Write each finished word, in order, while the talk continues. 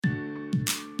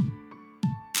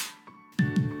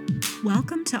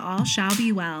Welcome to All Shall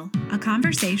Be Well, a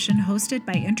conversation hosted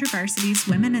by InterVarsity's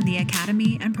Women in the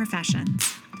Academy and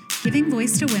Professions, giving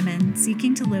voice to women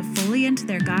seeking to live fully into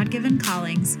their God-given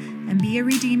callings and be a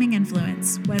redeeming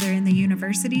influence, whether in the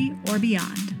university or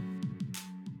beyond.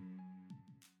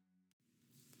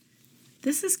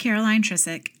 This is Caroline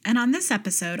Trisick, and on this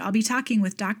episode, I'll be talking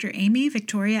with Dr. Amy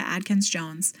Victoria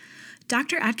Adkins-Jones.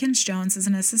 Dr. Adkins-Jones is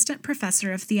an assistant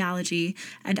professor of theology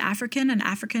and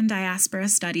African Diaspora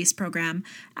Studies program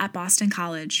at Boston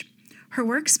College. Her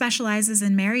work specializes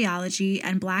in Mariology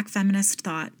and Black feminist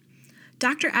thought.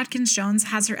 Dr. Adkins-Jones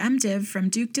has her MDiv from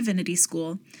Duke Divinity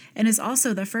School and is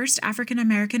also the first African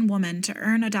American woman to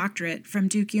earn a doctorate from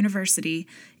Duke University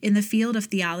in the field of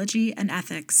theology and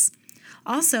ethics.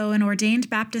 Also an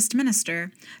ordained Baptist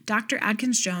minister, Dr.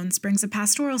 Adkins-Jones brings a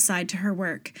pastoral side to her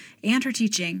work and her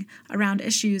teaching around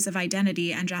issues of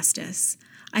identity and justice.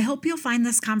 I hope you'll find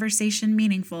this conversation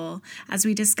meaningful as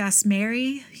we discuss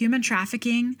Mary, human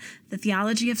trafficking, the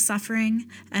theology of suffering,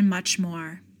 and much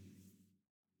more.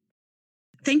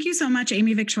 Thank you so much,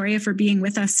 Amy Victoria, for being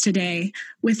with us today.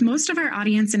 With most of our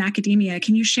audience in academia,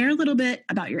 can you share a little bit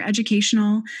about your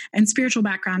educational and spiritual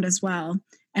background as well,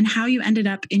 and how you ended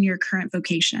up in your current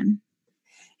vocation?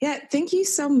 Yeah, thank you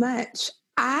so much.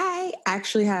 I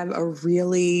actually have a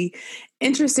really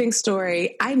interesting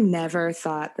story. I never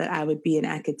thought that I would be in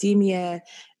academia.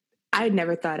 I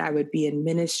never thought I would be in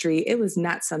ministry. It was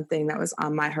not something that was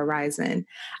on my horizon.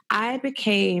 I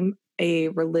became a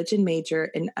religion major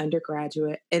in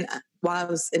undergraduate, and while I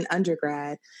was in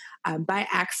undergrad, by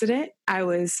accident, I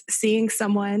was seeing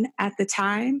someone at the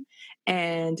time,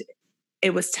 and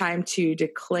it was time to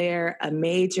declare a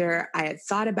major. I had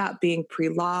thought about being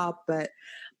pre-law, but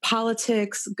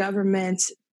politics, government,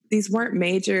 these weren't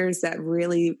majors that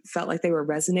really felt like they were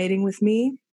resonating with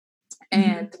me.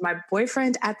 And my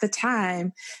boyfriend at the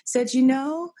time said,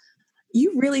 you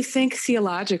really think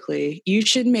theologically. You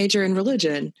should major in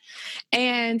religion.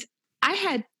 And I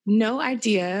had no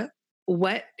idea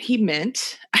what he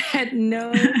meant. I had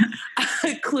no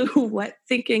clue what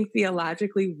thinking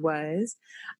theologically was.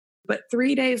 But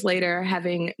 3 days later,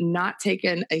 having not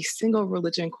taken a single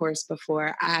religion course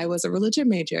before, I was a religion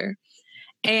major.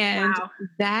 And wow.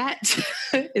 That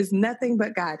is nothing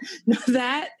but God. No,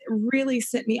 that really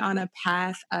sent me on a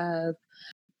path of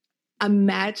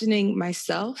imagining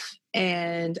myself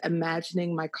and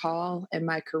imagining my call and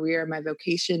my career, my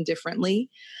vocation differently.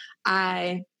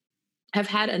 I have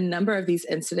had a number of these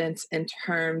incidents in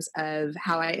terms of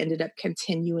how I ended up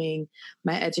continuing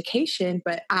my education,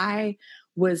 but I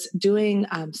was doing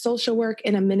social work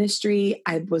in a ministry.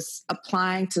 I was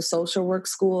applying to social work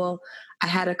school. I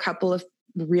had a couple of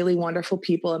really wonderful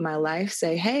people in my life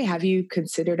say, hey, have you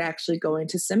considered actually going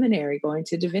to seminary, going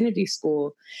to divinity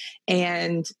school?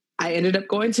 And I ended up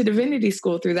going to divinity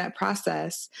school through that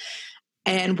process.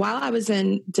 And while I was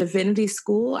in divinity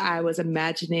school, I was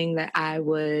imagining that I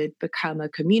would become a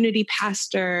community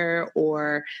pastor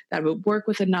or that I would work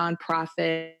with a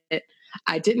nonprofit.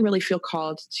 I didn't really feel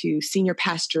called to senior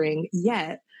pastoring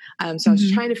yet. So I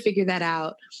was trying to figure that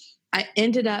out. I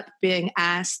ended up being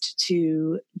asked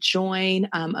to join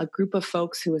a group of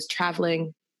folks who was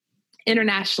traveling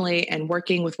internationally and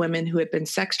working with women who had been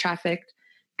sex trafficked.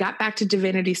 Got back to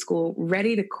divinity school,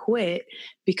 ready to quit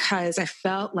because I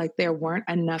felt like there weren't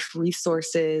enough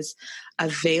resources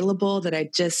available, that I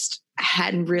just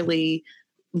hadn't really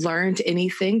learned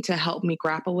anything to help me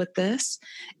grapple with this.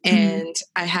 And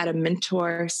I had a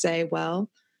mentor say, well,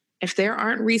 if there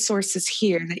aren't resources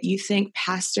here that you think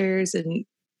pastors and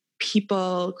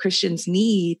people, Christians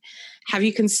need, have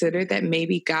you considered that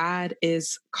maybe God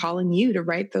is calling you to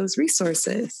write those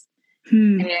resources?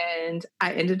 And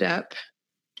I ended up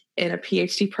in a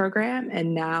PhD program,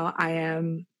 and now I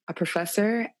am a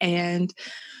professor. And,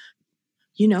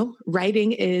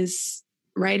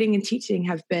 writing and teaching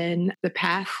have been the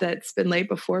path that's been laid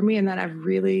before me and that I've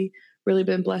really, really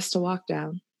been blessed to walk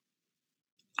down.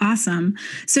 Awesome.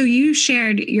 So you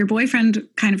shared your boyfriend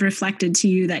kind of reflected to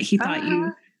you that he thought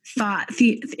you thought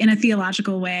in a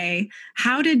theological way.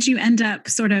 How did you end up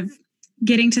sort of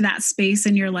getting to that space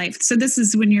in your life? So this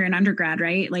is when you're in undergrad,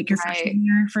 right? Like your freshman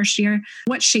year, first year.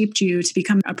 What shaped you to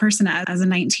become a person as a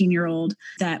 19-year-old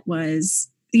that was,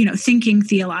 thinking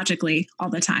theologically all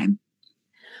the time?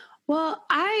 Well,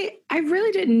 I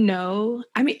really didn't know.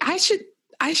 I mean, I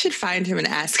should find him and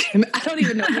ask him. I don't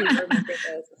even know who he remembers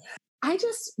this. I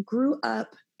just grew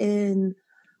up in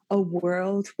a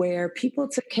world where people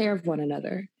took care of one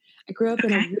another. I grew up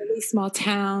in a Okay. really small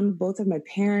town. Both of my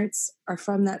parents are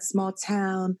from that small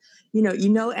town. You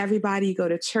know everybody you go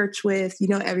to church with, you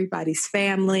know everybody's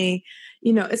family.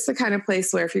 It's the kind of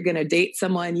place where if you're going to date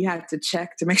someone, you have to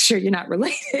check to make sure you're not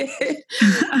related.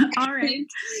 All right.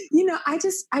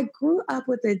 I grew up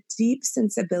with a deep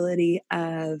sensibility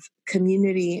of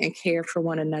community and care for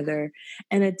one another,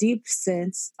 and a deep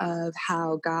sense of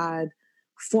how God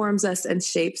forms us and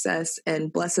shapes us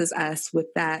and blesses us with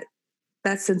that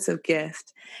sense of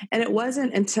gift. And it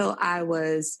wasn't until I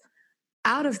was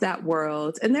out of that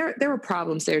world, and there were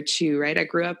problems there too, right? I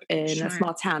grew up in a Sure.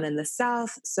 small town in the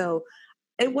South, so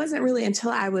it wasn't really until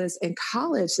I was in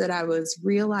college that I was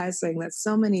realizing that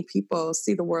so many people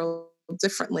see the world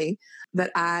differently,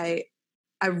 that I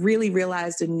really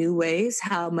realized in new ways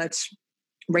how much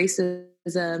racism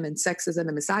and sexism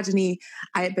and misogyny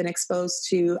I had been exposed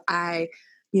to. I,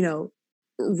 you know,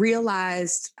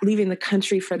 realized leaving the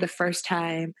country for the first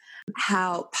time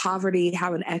how poverty,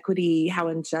 how inequity, how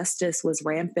injustice was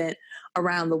rampant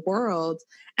around the world.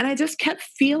 And I just kept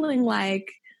feeling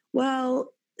like, well,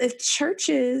 if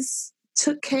churches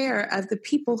took care of the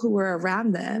people who were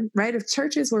around them, right? If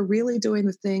churches were really doing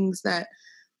the things that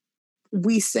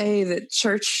we say that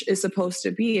church is supposed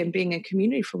to be and being a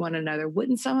community for one another,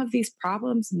 wouldn't some of these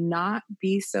problems not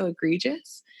be so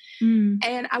egregious? Mm.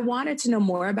 And I wanted to know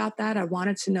more about that. I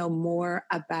wanted to know more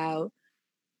about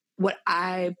what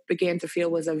I began to feel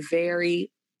was a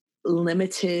very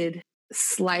limited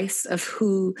slice of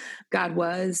who God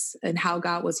was and how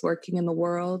God was working in the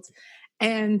world.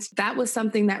 And that was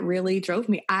something that really drove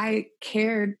me. I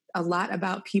cared a lot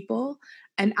about people,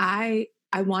 and I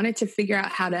wanted to figure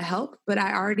out how to help, but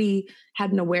I already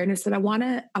had an awareness that I want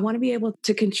to be able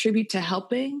to contribute to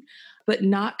helping, but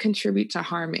not contribute to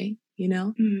harming, you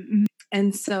know? Mm-hmm.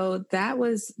 And so that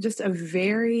was just a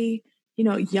very,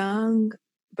 young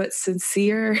but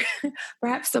sincere,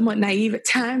 perhaps somewhat naive at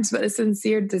times, but a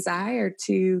sincere desire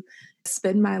to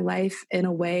spend my life in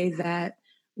a way that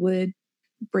would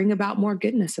bring about more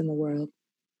goodness in the world.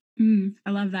 I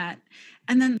love that.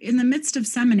 And then in the midst of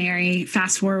seminary,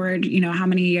 fast forward, how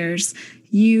many years,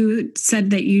 you said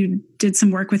that you did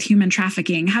some work with human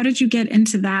trafficking. How did you get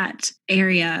into that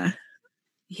area?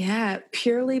 Yeah,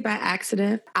 purely by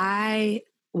accident. I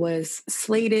was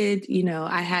slated,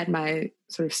 I had my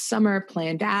sort of summer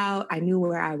planned out. I knew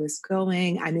where I was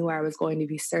going. I knew where I was going to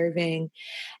be serving.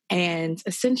 And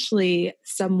essentially,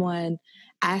 someone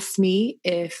asked me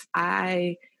if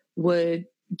I would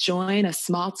join a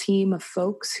small team of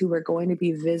folks who were going to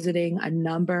be visiting a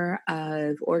number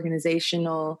of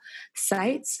organizational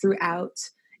sites throughout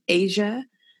Asia.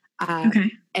 Okay.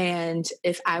 And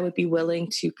if I would be willing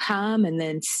to come and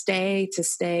then stay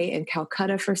in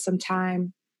Calcutta for some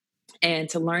time and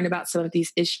to learn about some of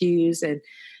these issues, and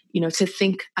to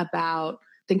think about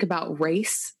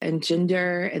race and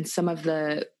gender and some of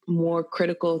the more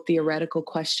critical theoretical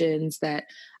questions that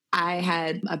I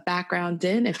had a background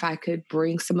in. If I could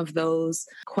bring some of those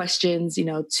questions,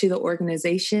 to the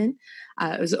organization.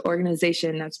 It was an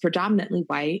organization that's predominantly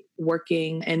white,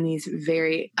 working in these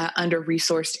very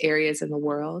under-resourced areas in the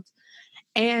world.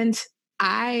 And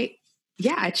I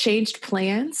changed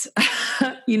plans.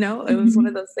 It was one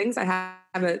of those things. I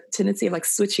have a tendency of like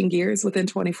switching gears within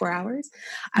 24 hours.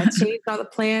 I changed all the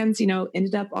plans,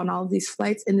 ended up on all of these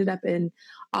flights, ended up in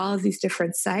all of these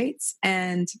different sites,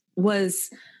 and was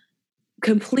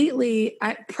completely,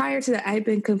 prior to that, I had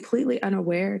been completely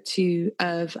unaware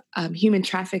of human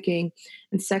trafficking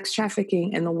and sex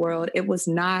trafficking in the world. It was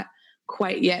not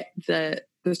quite yet the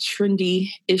trendy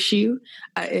issue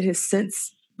it has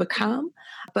since become.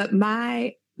 But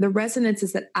the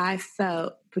resonances that I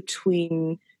felt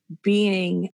between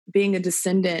being a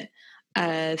descendant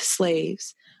of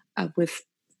slaves with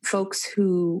folks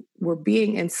who were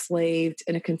being enslaved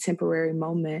in a contemporary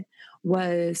moment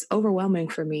was overwhelming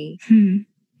for me.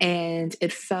 And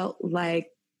it felt like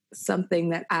something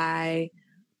that I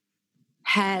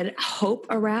had hope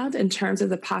around in terms of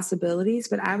the possibilities,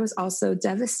 but I was also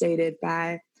devastated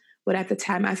by what at the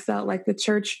time I felt like the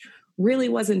church really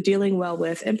wasn't dealing well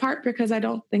with, in part because I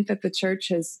don't think that the church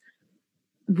has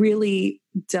really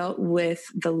dealt with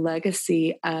the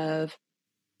legacy of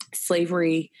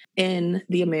slavery in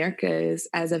the Americas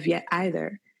as of yet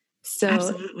either. So,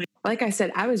 absolutely, like I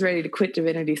said, I was ready to quit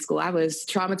divinity school. I was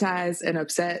traumatized and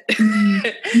upset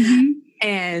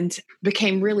and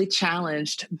became really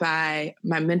challenged by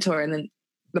my mentor and then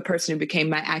the person who became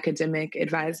my academic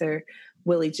advisor,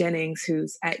 Willie Jennings,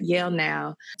 who's at Yale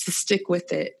now, to stick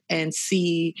with it and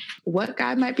see what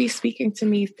God might be speaking to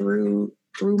me through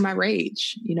my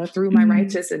rage, through my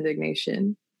righteous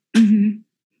indignation.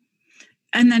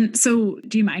 And then, so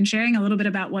do you mind sharing a little bit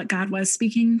about what God was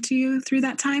speaking to you through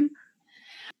that time?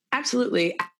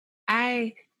 Absolutely.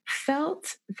 I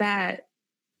felt that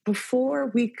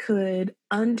before we could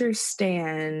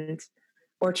understand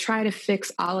or try to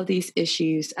fix all of these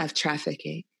issues of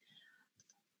trafficking,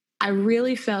 I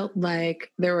really felt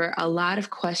like there were a lot of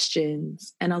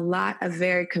questions and a lot of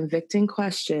very convicting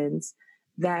questions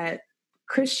that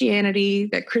Christianity,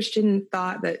 that Christian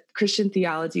thought, that Christian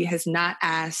theology has not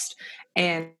asked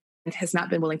and has not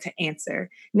been willing to answer.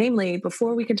 Namely,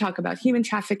 before we can talk about human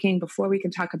trafficking, before we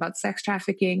can talk about sex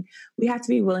trafficking, we have to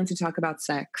be willing to talk about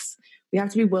sex. We have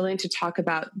to be willing to talk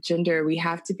about gender. We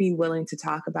have to be willing to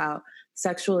talk about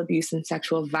sexual abuse and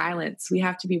sexual violence. We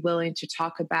have to be willing to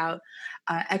talk about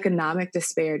economic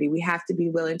disparity. We have to be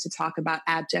willing to talk about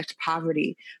abject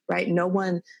poverty, right? No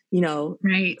one,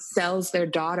 Right. sells their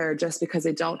daughter just because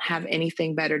they don't have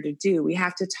anything better to do. We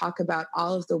have to talk about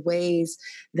all of the ways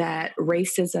that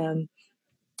racism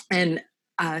and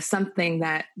something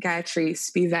that Gayatri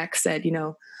Spivak said,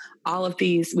 all of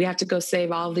these, we have to go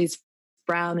save all of these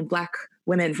brown and Black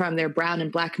women from their brown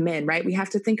and Black men, right? We have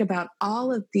to think about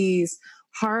all of these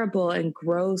horrible and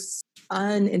gross,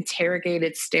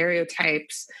 uninterrogated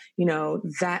stereotypes,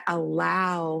 that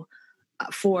allow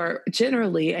for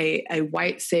generally a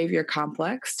white savior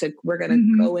complex to, we're going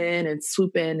to go in and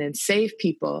swoop in and save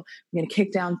people. We're going to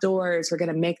kick down doors. We're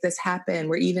going to make this happen.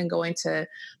 We're even going to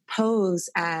pose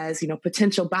as,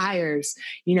 potential buyers,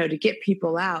 to get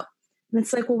people out. And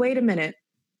it's like, well, wait a minute.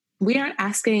 We aren't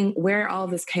asking where all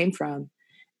this came from.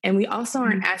 And we also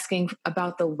aren't asking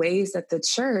about the ways that the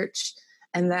church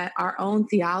and that our own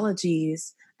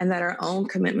theologies and that our own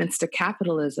commitments to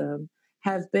capitalism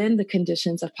have been the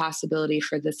conditions of possibility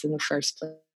for this in the first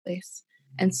place.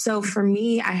 And so for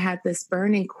me, I had this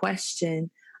burning question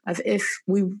of if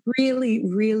we really,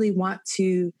 really want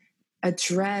to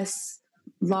address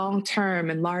long-term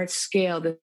and large scale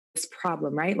this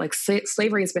problem, right? Like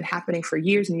slavery has been happening for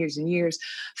years and years and years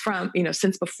from,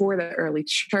 since before the early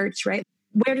church, right?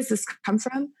 Where does this come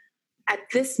from? At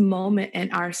this moment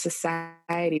in our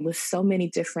society with so many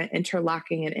different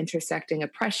interlocking and intersecting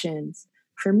oppressions,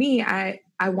 for me, I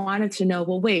wanted to know,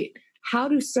 well, wait, how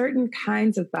do certain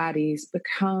kinds of bodies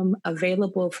become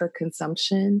available for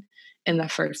consumption in the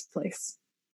first place?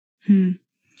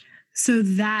 So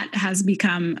that has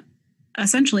become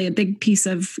essentially a big piece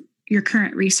of your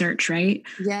current research, right?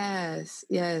 Yes.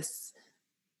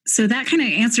 So that kind of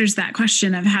answers that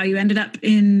question of how you ended up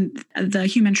in the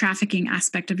human trafficking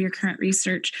aspect of your current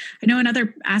research. I know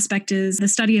another aspect is the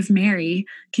study of Mary.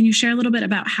 Can you share a little bit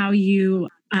about how you,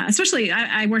 especially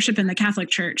I worship in the Catholic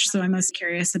Church, so I'm most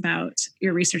curious about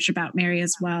your research about Mary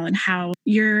as well, and how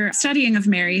your studying of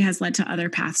Mary has led to other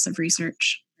paths of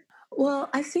research? Well,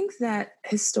 I think that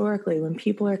historically, when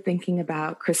people are thinking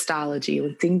about Christology,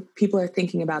 when people are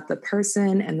thinking about the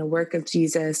person and the work of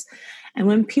Jesus, and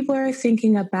when people are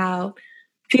thinking about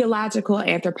theological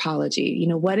anthropology,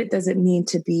 what does it mean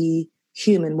to be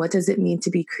human? What does it mean to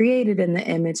be created in the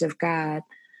image of God?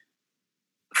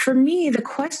 For me, the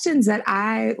questions that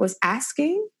I was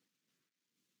asking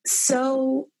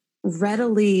so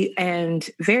readily and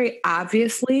very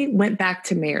obviously went back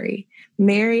to Mary.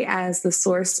 Mary as the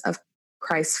source of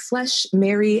Christ's flesh,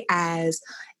 Mary as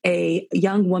a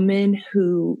young woman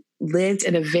who lived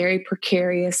in a very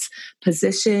precarious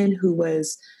position, who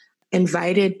was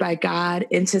invited by God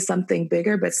into something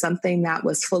bigger, but something that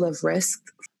was full of risk,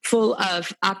 full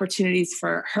of opportunities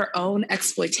for her own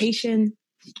exploitation,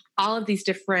 all of these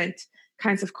different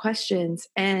kinds of questions.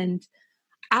 And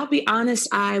I'll be honest,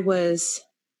 I was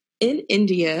in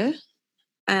India,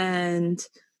 and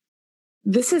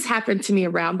this has happened to me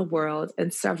around the world in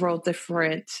several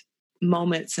different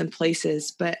moments and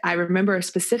places. But I remember a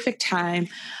specific time,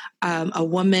 a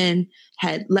woman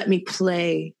had let me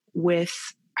play with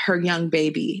her young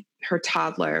baby, her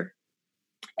toddler.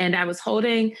 And I was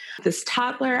holding this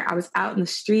toddler. I was out in the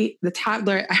street. The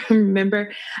toddler, I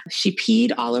remember, she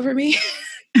peed all over me.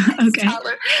 Okay.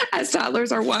 As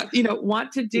toddlers are want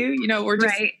to do, we're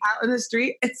just out in the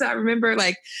street. And so I remember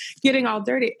getting all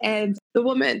dirty. And the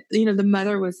woman, the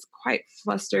mother was quite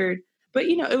flustered, but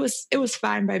it was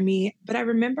fine by me. But I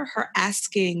remember her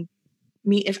asking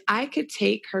me if I could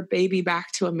take her baby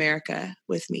back to America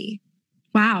with me.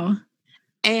 Wow.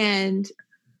 And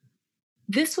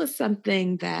this was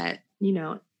something that,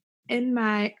 in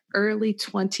my early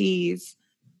 20s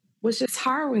was just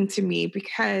harrowing to me,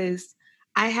 because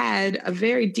I had a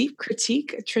very deep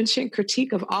critique, a trenchant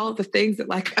critique of all of the things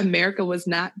that America was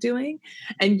not doing.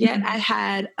 And yet I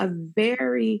had a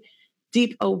very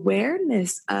deep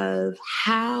awareness of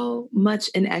how much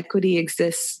inequity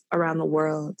exists around the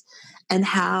world, and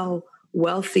how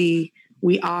wealthy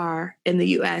we are in the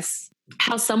US,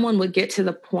 how someone would get to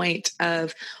the point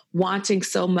of wanting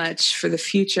so much for the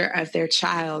future of their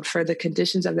child, for the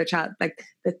conditions of their child, like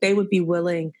that they would be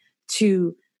willing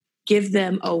to give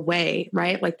them away,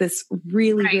 right? Like this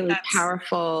really, Right. really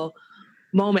powerful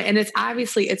moment. And it's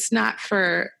obviously, it's not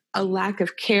for a lack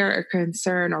of care or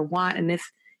concern or want. And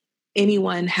if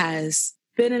anyone has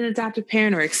been an adoptive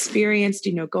parent or experienced,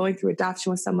 going through adoption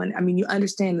with someone, I mean, you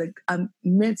understand the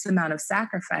immense amount of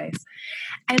sacrifice.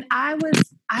 And I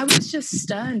was just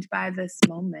stunned by this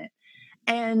moment.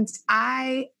 And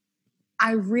I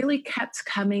really kept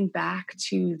coming back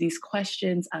to these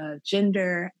questions of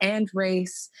gender and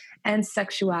race and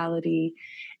sexuality.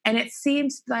 And it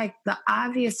seems like the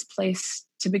obvious place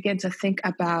to begin to think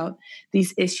about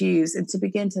these issues and to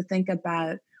begin to think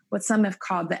about what some have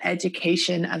called the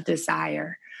education of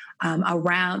desire,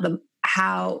 around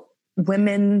how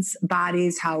women's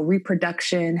bodies, how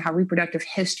reproductive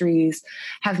histories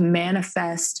have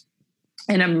manifest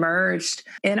and emerged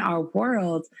in our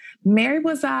world. Mary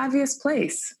was the obvious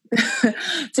place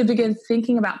to begin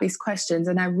thinking about these questions.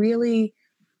 And I really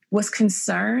was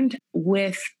concerned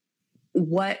with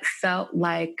what felt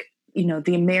like,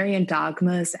 the Marian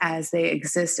dogmas as they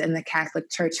exist in the Catholic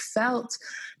Church felt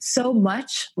so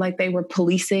much like they were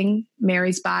policing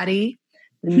Mary's body,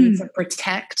 the need to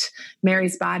protect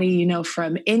Mary's body,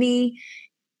 from any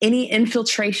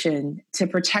infiltration, to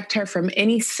protect her from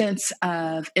any sense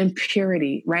of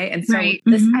impurity, right? And so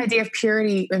this idea of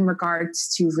purity in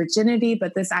regards to virginity,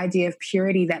 but this idea of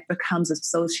purity that becomes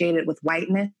associated with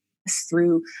whiteness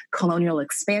through colonial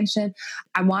expansion.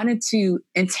 I wanted to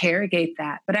interrogate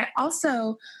that. But I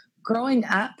also, growing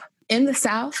up in the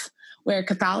South, where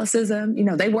Catholicism,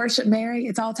 they worship Mary,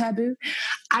 it's all taboo,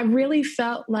 I really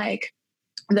felt like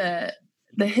the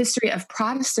history of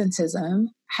Protestantism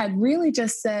had really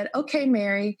just said, okay,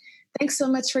 Mary, thanks so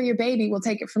much for your baby. We'll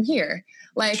take it from here.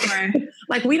 Like,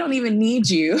 like we don't even need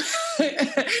you.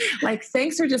 Like,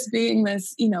 thanks for just being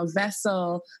this,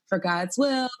 vessel for God's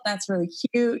will. That's really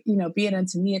cute. Be it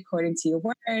unto me according to your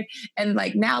word. And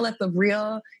like, now let the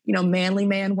real, manly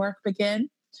man work begin.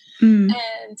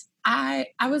 And I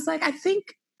was like, I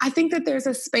think that there's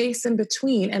a space in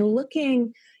between, and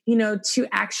looking, to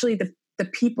actually the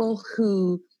people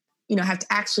who, have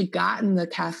actually gotten the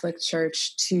Catholic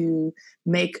Church to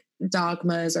make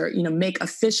dogmas or, make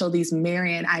official these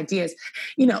Marian ideas.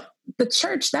 The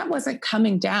church, that wasn't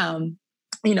coming down,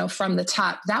 from the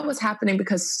top. That was happening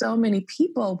because so many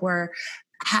people were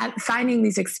finding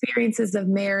these experiences of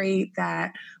Mary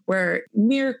that were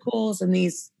miracles and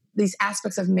these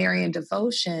aspects of Marian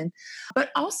devotion. But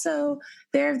also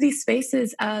there are these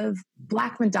spaces of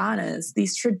Black Madonnas,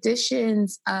 these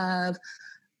traditions of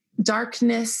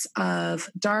darkness, of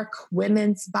dark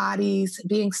women's bodies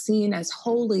being seen as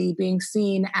holy, being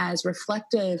seen as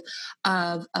reflective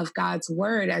of God's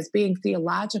word, as being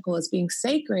theological, as being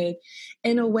sacred,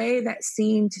 in a way that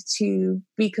seemed to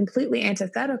be completely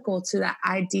antithetical to the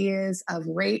ideas of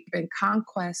rape and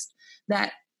conquest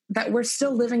that we're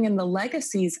still living in the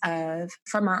legacies of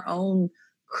from our own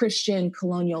Christian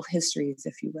colonial histories,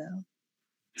 if you will.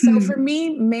 So for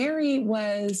me, Mary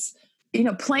was,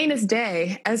 plain as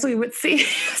day, as we would say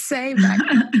back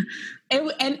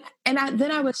then.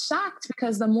 Then I was shocked,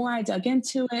 because the more I dug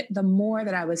into it, the more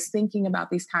that I was thinking about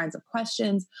these kinds of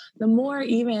questions, the more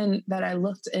even that I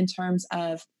looked in terms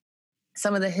of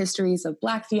some of the histories of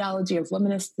Black theology, of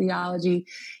womanist theology,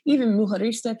 even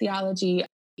Mujerista theology.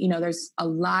 There's a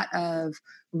lot of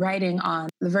writing on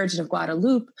the Virgin of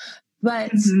Guadalupe,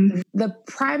 but the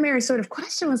primary sort of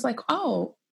question was like,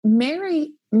 oh,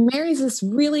 Mary's this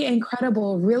really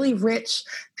incredible, really rich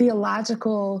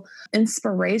theological,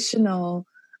 inspirational,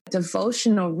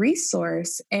 devotional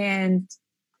resource. And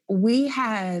we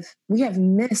have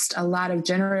missed a lot of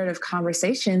generative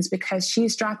conversations because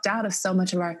she's dropped out of so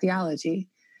much of our theology.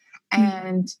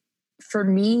 And for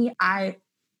me, I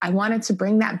wanted to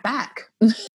bring that back.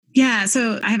 Yeah.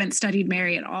 So I haven't studied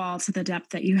Mary at all to the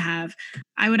depth that you have.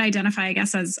 I would identify, I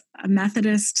guess, as a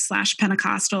Methodist /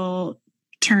 Pentecostal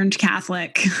turned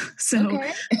Catholic. So,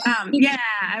 Okay.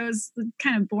 I was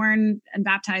kind of born and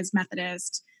baptized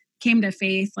Methodist, came to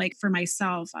faith, like for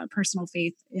myself, a personal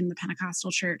faith in the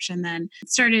Pentecostal church, and then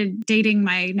started dating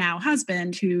my now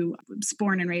husband, who was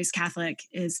born and raised Catholic,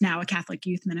 is now a Catholic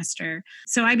youth minister.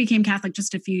 So I became Catholic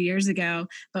just a few years ago,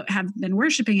 but have been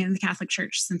worshiping in the Catholic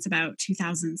Church since about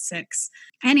 2006.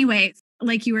 Anyway,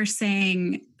 like you were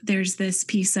saying, there's this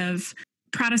piece of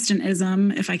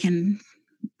Protestantism, if I can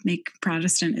make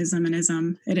Protestantism an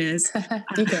ism, it is.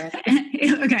 Okay.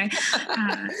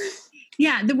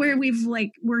 Where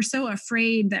we're so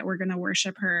afraid that we're going to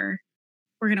worship her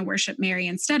we're going to worship Mary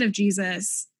instead of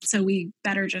Jesus. So we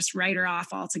better just write her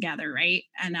off altogether. Right.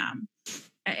 And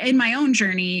in my own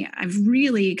journey, I've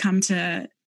really come to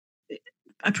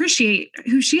appreciate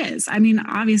who she is. I mean,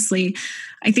 obviously,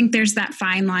 I think there's that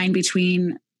fine line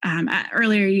between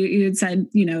earlier you had said,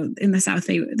 in the South,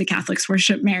 the Catholics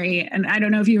worship Mary. And I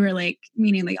don't know if you were like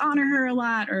meaning they honor her a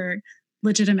lot or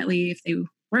legitimately if they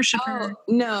worship her.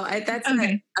 No, that's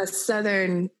okay. a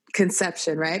Southern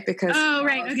conception, right? Because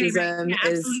Catholicism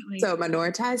is so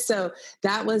minoritized. So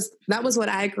that was what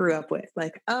I grew up with.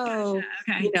 Like,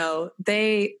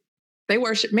 they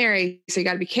worship Mary, so you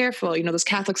got to be careful. Those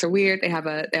Catholics are weird. They have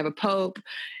a pope.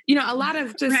 A lot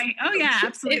of just right. Oh yeah,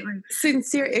 absolutely.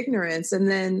 Sincere ignorance. And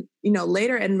then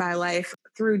later in my life,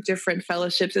 through different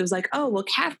fellowships, it was like, oh well,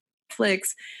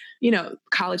 Catholics,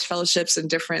 college fellowships and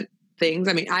different things.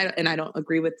 I mean, I don't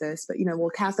agree with this, but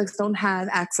Catholics don't have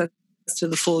access to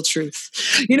the full truth.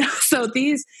 So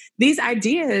these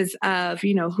ideas of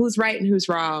who's right and who's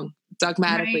wrong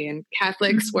dogmatically, and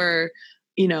Catholics were.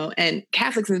 And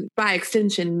Catholics, and by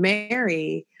extension,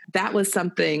 Mary, that was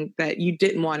something that you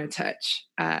didn't want to touch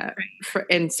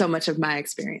in so much of my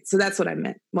experience. So that's what I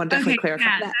meant. I want to definitely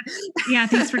clarify that. Yeah,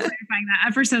 thanks for clarifying that.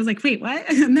 At first I was like, wait, what?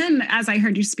 And then as I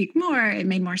heard you speak more, it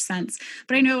made more sense.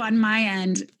 But I know on my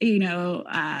end,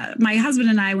 my husband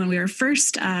and I, when we were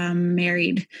first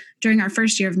married, during our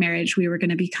first year of marriage, we were going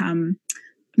to become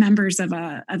members of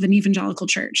an evangelical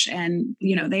church. And,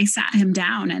 they sat him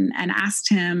down and asked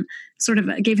him, sort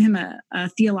of gave him a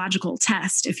theological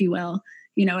test, if you will,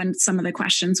 and some of the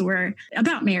questions were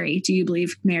about Mary. Do you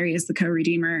believe Mary is the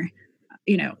co-redeemer?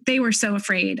 They were so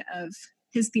afraid of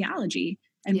his theology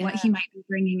and what he might be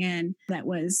bringing in that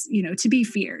was, to be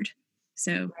feared.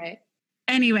 So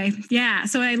anyway, yeah.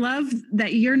 So I love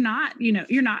that you're not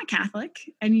Catholic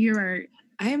and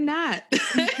I am not.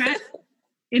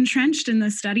 entrenched in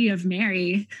the study of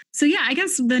Mary. So yeah, I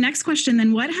guess the next question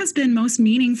then, what has been most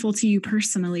meaningful to you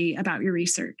personally about your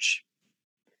research?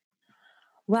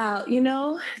 Wow,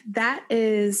 that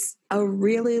is a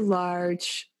really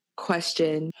large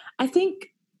question. I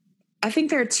think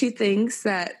there are two things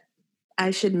that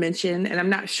I should mention, and I'm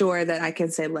not sure that I can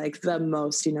say like the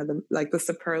most, the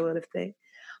superlative thing.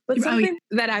 But something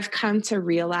that I've come to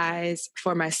realize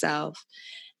for myself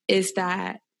is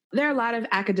that there are a lot of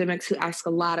academics who ask a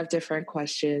lot of different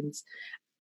questions.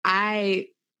 I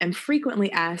am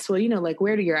frequently asked, well, like,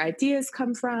 where do your ideas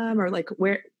come from? Or like,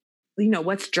 where,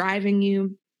 what's driving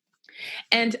you?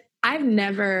 And I've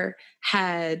never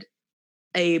had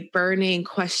a burning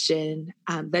question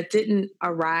that didn't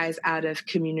arise out of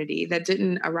community, that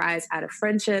didn't arise out of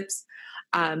friendships,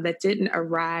 that didn't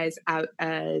arise out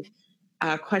of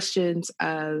questions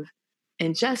of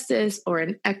injustice or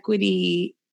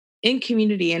inequity in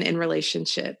community and in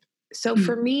relationship. So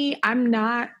for me, I'm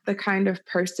not the kind of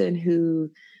person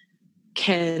who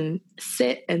can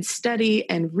sit and study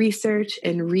and research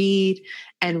and read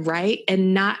and write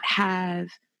and not have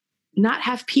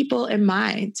people in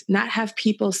mind, not have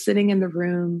people sitting in the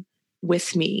room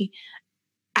with me.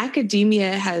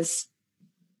 Academia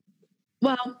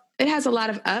it has a lot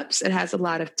of ups, it has a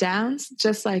lot of downs,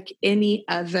 just like any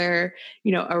other,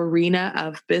 arena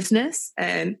of business.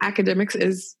 And academics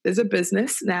is a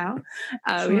business now.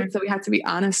 Sure. So we have to be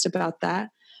honest about that.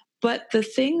 But the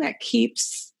thing that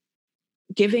keeps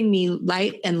giving me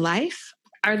light and life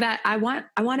are that I want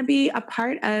to be a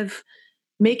part of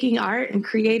making art and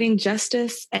creating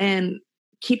justice and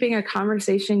keeping a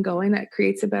conversation going that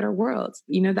creates a better world.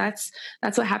 That's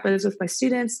what happens with my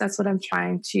students. That's what I'm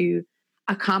trying to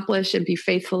accomplish and be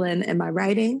faithful in my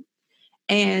writing.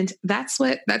 And that's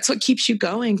what keeps you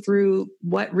going through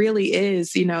what really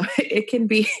is, it can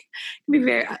be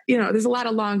very, there's a lot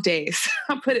of long days.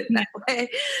 I'll put it that way.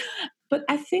 But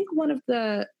I think one of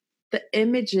the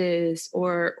images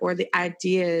or the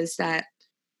ideas that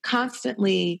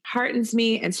constantly heartens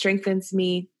me and strengthens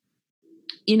me,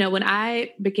 when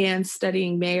I began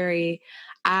studying Mary,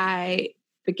 I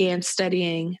began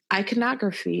studying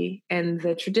iconography and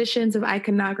the traditions of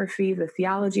iconography, the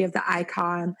theology of the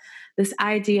icon, this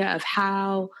idea of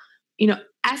how,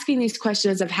 asking these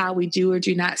questions of how we do or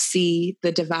do not see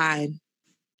the divine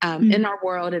in our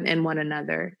world and in one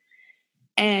another.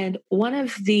 And one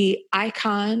of the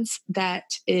icons that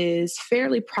is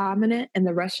fairly prominent in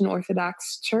the Russian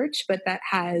Orthodox Church, but that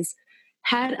has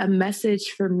had a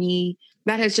message for me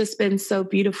that has just been so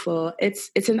beautiful. It's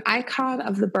an icon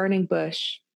of the burning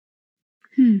bush.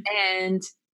 And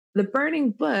the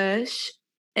burning bush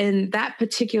in that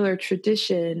particular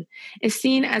tradition is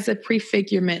seen as a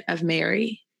prefigurement of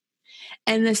Mary.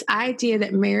 And this idea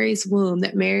that Mary's womb,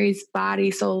 that Mary's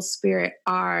body, soul, spirit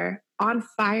are on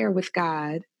fire with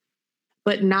God,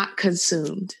 but not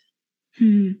consumed.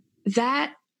 Hmm.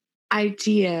 That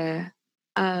idea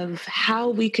of how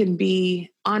we can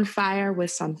be on fire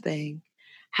with something,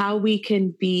 how we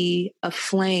can be a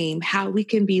flame, how we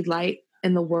can be light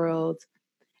in the world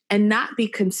and not be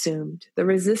consumed. The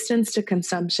resistance to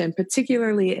consumption,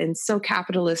 particularly in so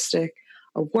capitalistic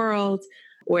a world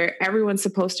where everyone's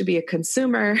supposed to be a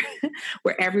consumer,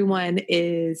 where everyone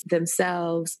is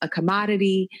themselves a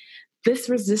commodity. This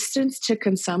resistance to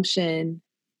consumption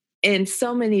in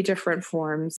so many different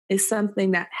forms is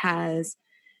something that has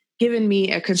given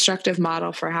me a constructive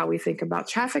model for how we think about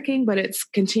trafficking, but it's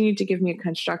continued to give me a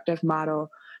constructive model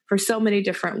for so many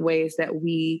different ways that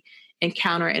we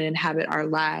encounter and inhabit our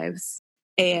lives.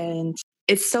 And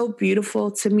it's so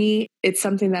beautiful to me. It's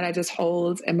something that I just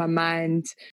hold in my mind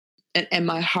and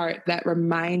my heart that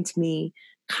reminds me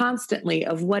constantly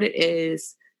of what it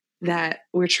is that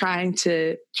we're trying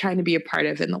to be a part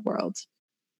of in the world.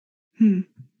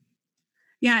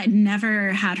 Yeah, I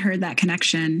never had heard that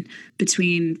connection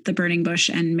between the burning bush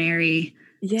and Mary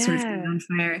sort of being on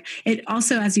fire. It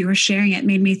also, as you were sharing it,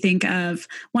 made me think of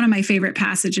one of my favorite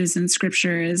passages in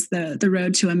scripture is the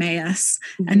road to Emmaus.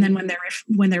 Mm-hmm. And then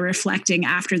when they're reflecting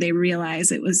after they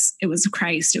realize it was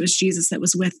Christ, it was Jesus that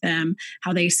was with them,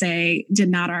 how they say, were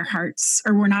not our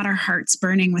hearts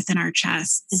burning within our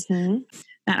chests? Mm-hmm.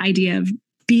 That idea of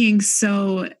being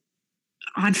so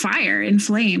on fire,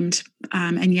 inflamed,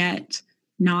 and yet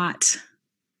not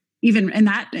even in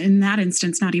that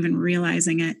instance, not even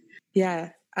realizing it.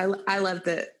 Yeah. I love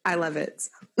that. I love it.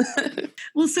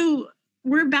 Well, so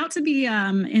we're about to be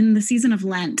in the season of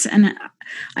Lent, and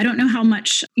I don't know how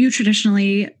much you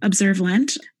traditionally observe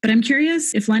Lent, but I'm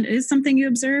curious if Lent is something you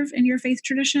observe in your faith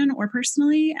tradition or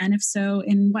personally, and if so,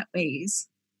 in what ways?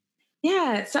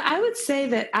 Yeah. So I would say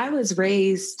that I was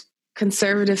raised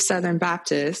conservative Southern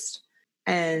Baptist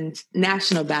and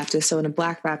National Baptist, so in a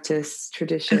Black Baptist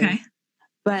tradition. Okay.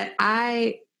 But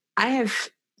I have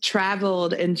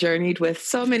traveled and journeyed with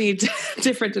so many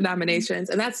different denominations,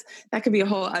 and that could be a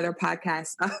whole other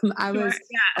podcast. I was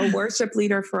a worship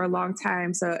leader for a long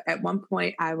time. So at one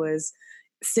point I was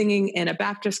singing in a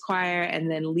Baptist choir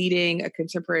and then leading a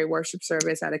contemporary worship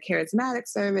service at a charismatic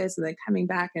service and then coming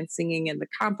back and singing in the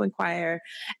Compline choir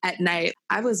at night.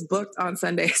 I was booked on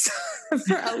Sundays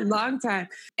for a long time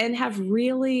and have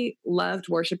really loved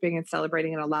worshiping and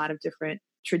celebrating in a lot of different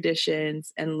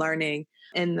traditions and learning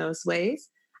in those ways.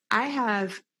 I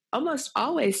have almost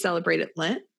always celebrated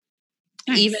Lent,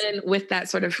 nice. Even with that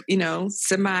sort of,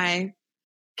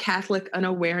 semi-Catholic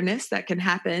unawareness that can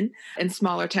happen in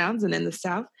smaller towns and in the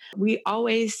South. We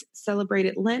always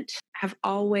celebrated Lent, have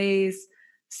always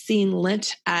seen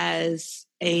Lent as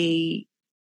a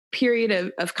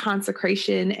period of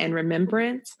consecration and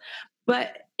remembrance. But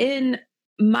in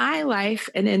my life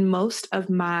and in most of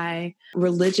my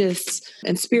religious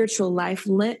and spiritual life,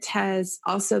 Lent has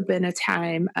also been a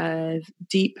time of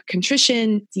deep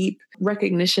contrition, deep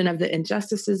recognition of the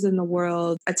injustices in the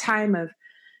world, a time of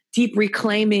deep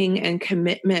reclaiming and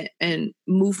commitment and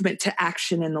movement to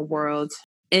action in the world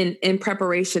in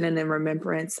preparation and in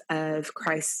remembrance of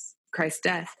Christ's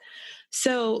death.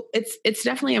 So it's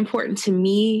definitely important to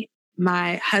me.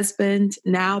 My husband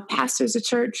now pastors a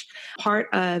church. Part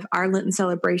of our Lenten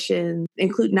celebration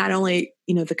include not only,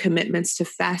 the commitments to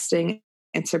fasting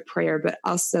and to prayer, but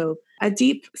also a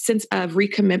deep sense of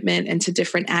recommitment and to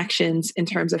different actions in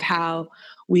terms of how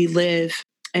we live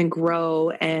and grow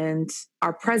and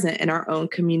are present in our own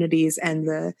communities and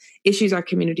the issues our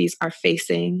communities are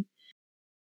facing.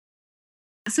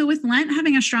 So with Lent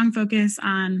having a strong focus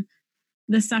on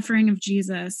the suffering of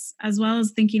Jesus, as well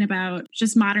as thinking about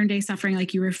just modern day suffering,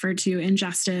 like you referred to,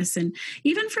 injustice, and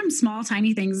even from small,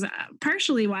 tiny things.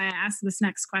 Partially why I asked this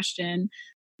next question,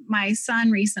 my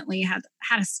son recently had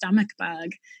a stomach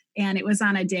bug, and it was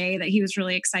on a day that he was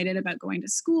really excited about going to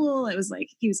school. It was like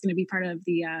he was going to be part of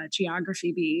the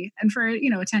geography bee. And for, a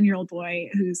 10-year-old boy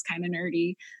who's kind of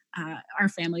nerdy, our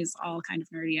family's all kind of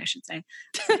nerdy, I should say,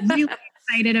 really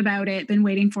excited about it, been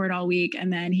waiting for it all week.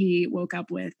 And then he woke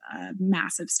up with a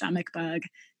massive stomach bug.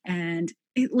 And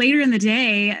later in the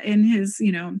day, in his,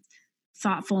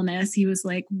 thoughtfulness, he was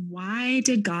like, why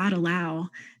did God allow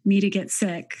me to get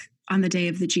sick on the day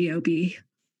of the GOB?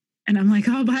 And I'm like,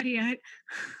 oh, buddy, I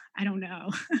don't know.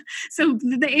 So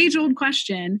the age-old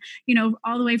question,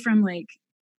 all the way from like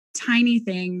tiny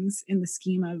things in the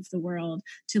scheme of the world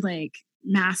to like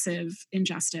massive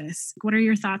injustice. What are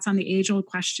your thoughts on the age-old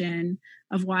question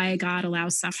of why God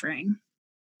allows suffering?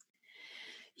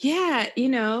 Yeah,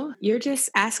 you're just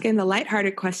asking the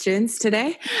lighthearted questions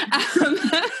today.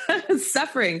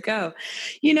 Suffering, go.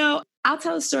 I'll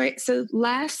tell a story. So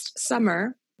last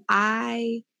summer,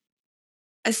 I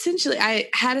essentially I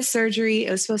had a surgery.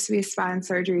 It was supposed to be a spine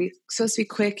surgery, supposed to be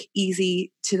quick,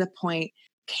 easy, to the point.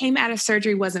 Came out of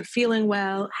surgery, wasn't feeling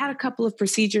well, had a couple of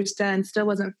procedures done, still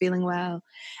wasn't feeling well.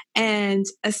 And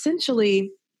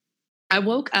essentially, I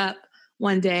woke up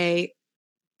one day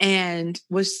and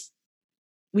was,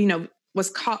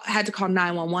 had to call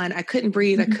 911. I couldn't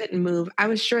breathe. I couldn't move. I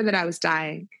was sure that I was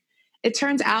dying. It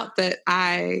turns out that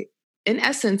I, in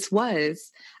essence,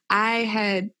 was. I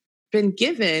had been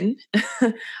given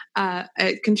a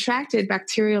contracted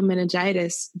bacterial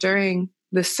meningitis during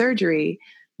the surgery.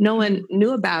 No one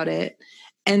knew about it.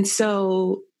 And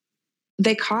so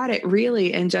they caught it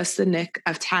really in just the nick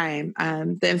of time.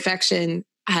 The infection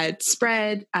had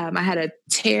spread. I had a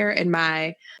tear in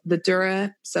the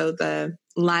dura, so the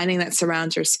lining that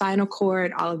surrounds your spinal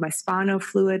cord. All of my spinal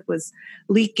fluid was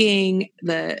leaking.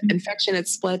 The infection had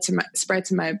spread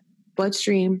to my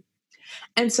bloodstream.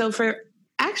 And so for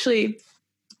actually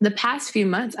the past few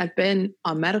months, I've been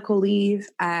on medical leave.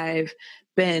 I've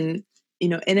been,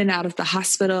 in and out of the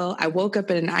hospital. I woke up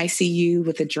in an ICU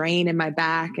with a drain in my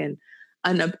back and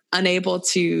unable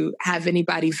to have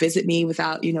anybody visit me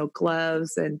without,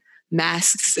 gloves and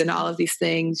masks and all of these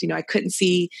things. I couldn't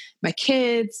see my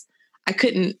kids. I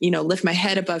couldn't, lift my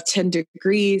head above 10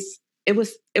 degrees. It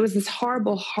was this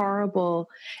horrible, horrible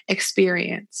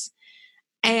experience.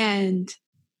 And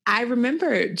I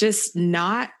remember just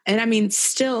still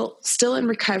in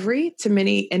recovery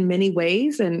in many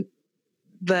ways. And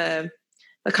the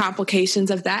complications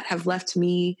of that have left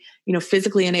me,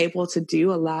 physically unable to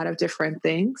do a lot of different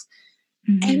things.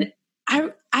 Mm-hmm.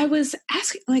 And I was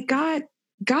asking, like, God,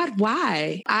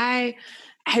 why? I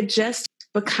had just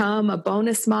become a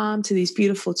bonus mom to these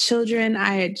beautiful children.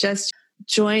 I had just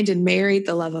joined and married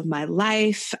the love of my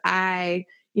life. I,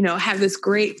 have this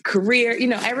great career,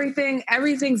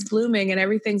 everything's blooming and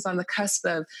everything's on the cusp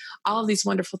of all of these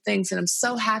wonderful things. And I'm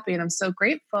so happy and I'm so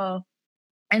grateful.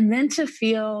 And then to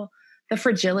feel the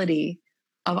fragility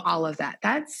of all of that,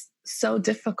 that's so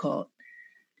difficult.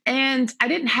 And I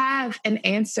didn't have an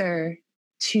answer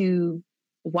to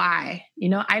why.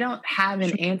 I don't have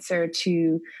an answer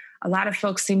to, a lot of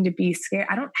folks seem to be scared.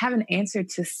 I don't have an answer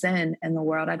to sin in the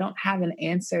world. I don't have an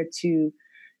answer to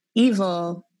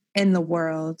evil in the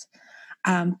world.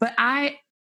 But I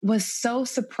was so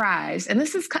surprised. And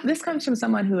this comes from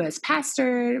someone who has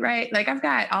pastored, right? Like, I've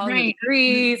got all the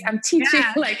degrees, I'm teaching,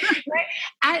 right?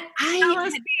 I tell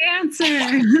us the answer.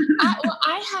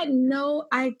 I had no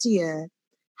idea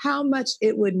how much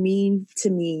it would mean to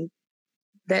me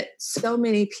that so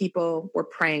many people were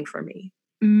praying for me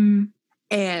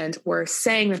and were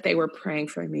saying that they were praying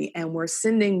for me and were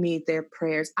sending me their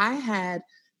prayers. I had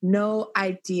no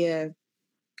idea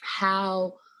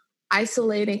how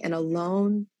isolating and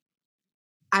alone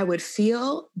I would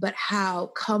feel, but how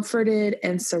comforted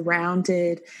and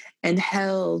surrounded and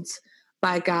held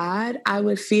by God I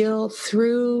would feel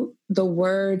through the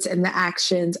words and the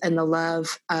actions and the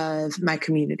love of my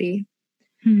community.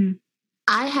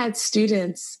 I had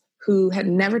students who had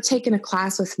never taken a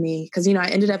class with me because,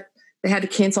 they had to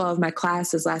cancel all of my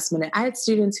classes last minute. I had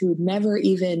students who had never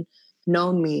even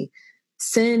known me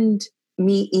send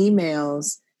me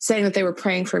emails saying that they were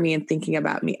praying for me and thinking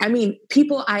about me. I mean,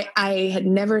 people I had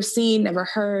never seen, never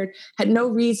heard, had no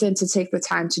reason to take the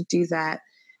time to do that.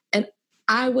 And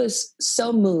I was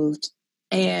so moved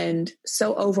and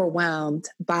so overwhelmed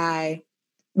by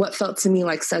what felt to me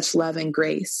like such love and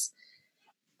grace.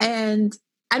 And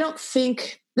I don't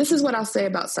think, this is what I'll say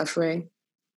about suffering.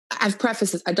 I've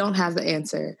prefaced this, I don't have the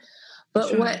answer. But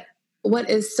sure. What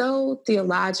is so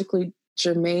theologically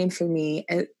germane for me,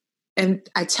 and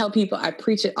I tell people, I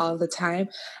preach it all the time,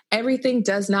 everything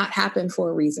does not happen for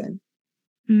a reason.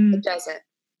 It doesn't.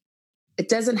 It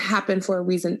doesn't happen for a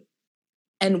reason.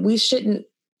 And we shouldn't,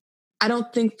 I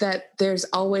don't think that there's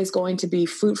always going to be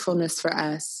fruitfulness for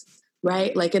us,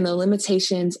 right? Like in the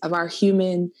limitations of our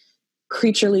human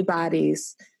creaturely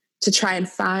bodies to try and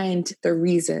find the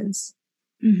reasons.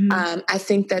 I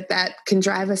think that can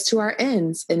drive us to our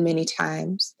ends in many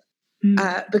times.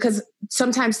 Because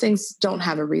sometimes things don't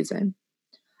have a reason.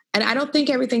 And I don't think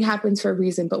everything happens for a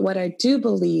reason, but what I do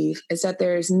believe is that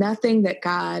there is nothing that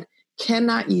God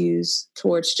cannot use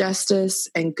towards justice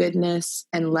and goodness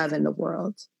and love in the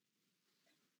world.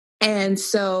 And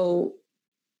so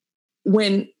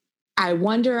when I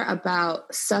wonder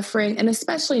about suffering, and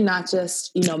especially not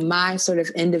just, my sort of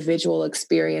individual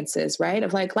experiences, right?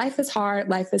 Of like, life is hard,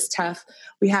 life is tough.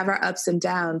 We have our ups and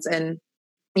downs. And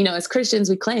as Christians,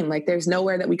 we claim like there's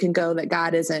nowhere that we can go that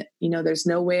God isn't, there's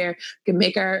nowhere we can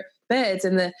make our beds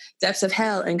in the depths of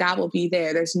hell, and God will be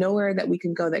there. There's nowhere that we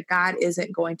can go that God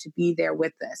isn't going to be there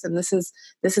with us. And this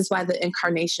is why the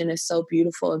incarnation is so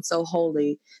beautiful and so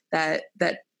holy, that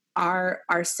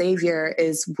our Savior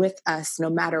is with us no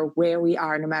matter where we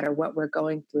are, no matter what we're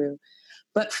going through.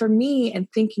 But for me, and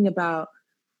thinking about,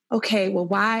 okay, well,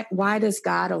 why does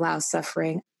God allow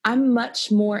suffering? I'm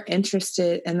much more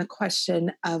interested in the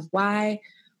question of why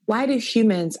do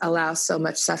humans allow so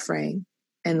much suffering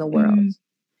in the world?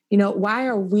 Why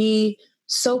are we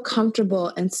so comfortable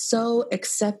and so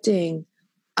accepting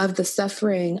of the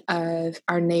suffering of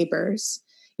our neighbors?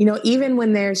 Even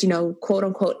when there's, quote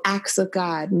unquote, acts of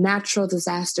God, natural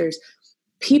disasters,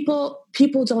 people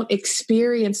don't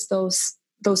experience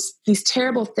these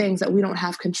terrible things that we don't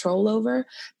have control over.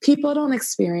 People don't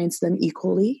experience them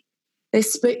equally. They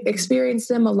experience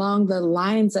them along the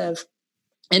lines of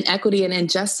inequity and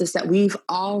injustice that we've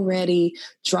already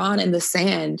drawn in the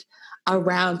sand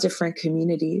around different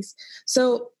communities.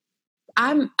 So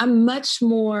I'm much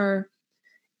more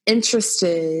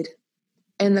interested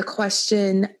in the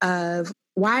question of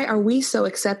why are we so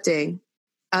accepting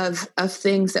of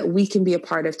things that we can be a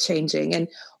part of changing? And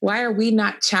why are we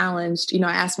not challenged?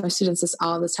 I ask my students this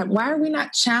all the time. Why are we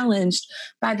not challenged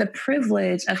by the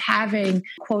privilege of having,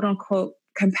 quote unquote,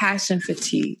 compassion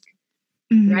fatigue?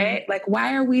 Right? Like,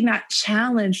 why are we not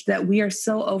challenged that we are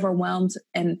so overwhelmed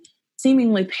and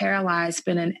seemingly paralyzed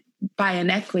by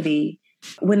inequity,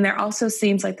 when there also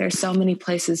seems like there's so many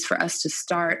places for us to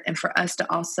start and for us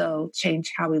to also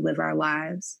change how we live our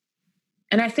lives?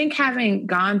 And I think having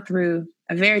gone through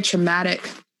a very traumatic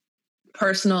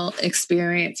personal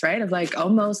experience, right, of like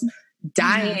almost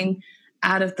dying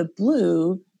out of the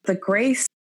blue, the grace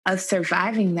of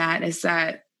surviving that is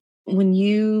that when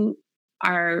you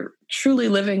are truly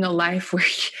living a life where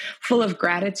full of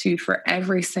gratitude for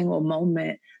every single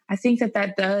moment, I think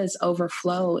that does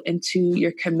overflow into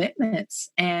your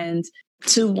commitments and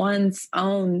to one's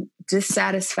own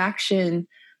dissatisfaction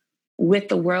with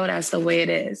the world as the way it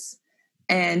is.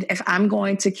 And if I'm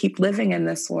going to keep living in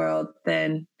this world,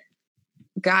 then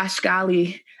gosh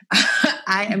golly,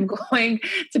 I am going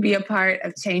to be a part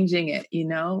of changing it,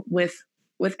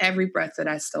 with every breath that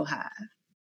I still have.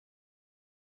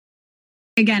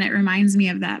 Again, it reminds me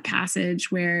of that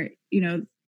passage where,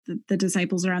 the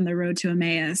disciples are on the road to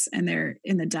Emmaus and they're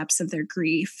in the depths of their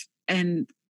grief and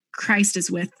Christ is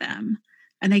with them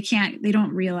and they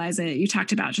don't realize it. You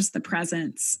talked about just the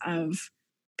presence of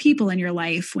people in your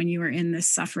life when you were in this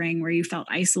suffering where you felt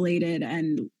isolated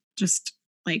and just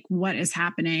like, what is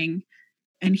happening?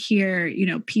 And here,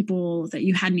 people that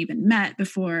you hadn't even met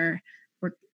before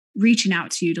were reaching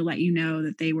out to you to let you know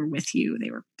that they were with you.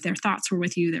 Their thoughts were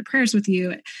with you, their prayers with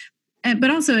you.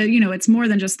 But also, it's more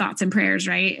than just thoughts and prayers,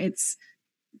 right? It's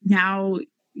now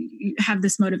you have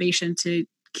this motivation to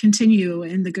continue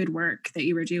in the good work that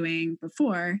you were doing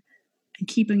before and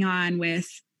keeping on with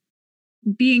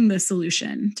being the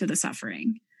solution to the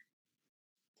suffering.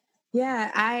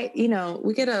 Yeah,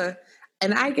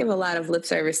 and I give a lot of lip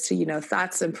service to,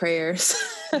 thoughts and prayers,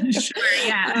 Sure,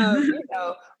 yeah.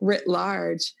 Writ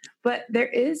large. But there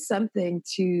is something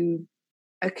to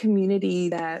a community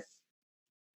that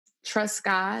trusts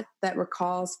God, that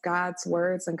recalls God's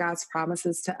words and God's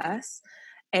promises to us,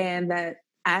 and that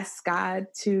asks God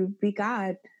to be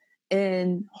God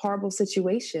in horrible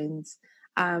situations.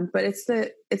 But it's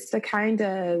the kind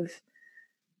of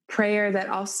prayer that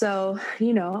also,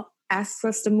 asks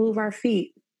us to move our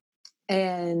feet.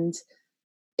 And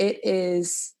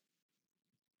it's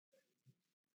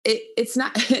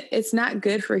not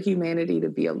good for humanity to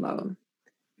be alone.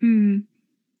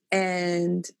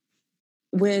 And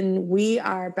when we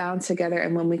are bound together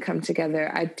and when we come together,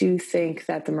 I do think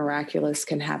that the miraculous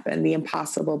can happen. The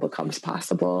impossible becomes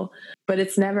possible, but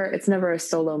it's never a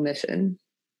solo mission.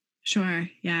 Sure.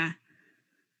 Yeah.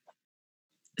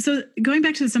 So going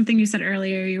back to something you said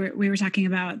earlier, we were talking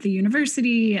about the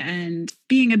university and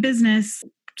being a business.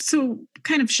 So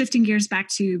kind of shifting gears back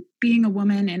to being a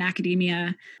woman in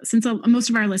academia, since most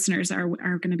of our listeners are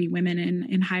going to be women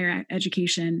in higher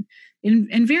education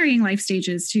in varying life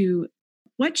stages too.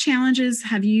 What challenges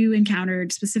have you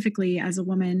encountered specifically as a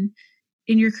woman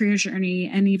in your career journey,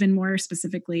 and even more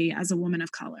specifically as a woman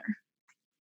of color?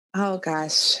 Oh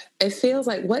gosh, it feels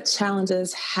like what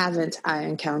challenges haven't I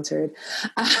encountered?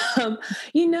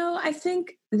 I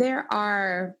think there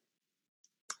are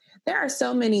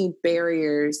so many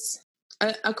barriers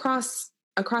across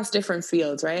different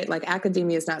fields, right? Like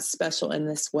academia is not special in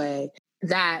this way,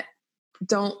 that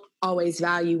don't always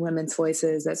value women's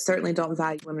voices, that certainly don't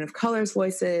value women of color's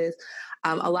voices.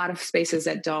 A lot of spaces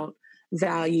that don't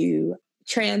value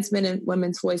trans men and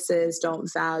women's voices,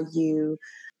 don't value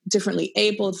differently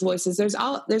abled voices. There's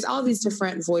all these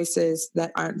different voices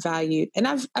that aren't valued. And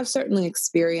I've certainly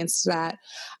experienced that.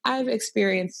 I've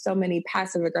experienced so many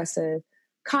passive aggressive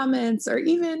comments, or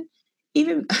even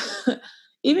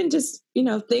even just,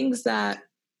 things that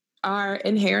are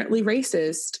inherently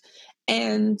racist.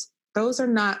 And those are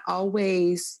not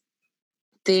always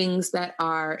things that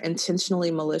are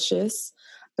intentionally malicious,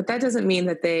 but that doesn't mean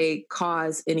that they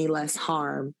cause any less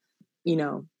harm, you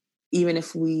know, even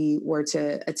if we were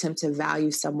to attempt to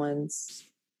value someone's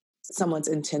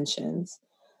intentions.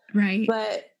 Right.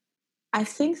 But I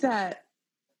think that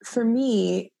for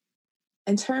me,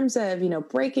 in terms of,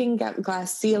 breaking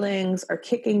glass ceilings or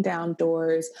kicking down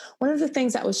doors, one of the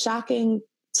things that was shocking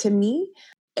to me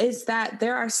is that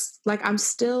I'm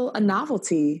still a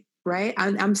novelty, right?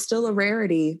 I'm still a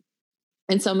rarity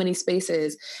in so many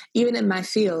spaces, even in my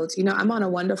field. I'm on a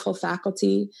wonderful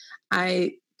faculty.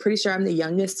 I pretty sure I'm the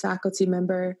youngest faculty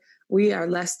member. We are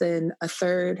less than a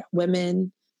third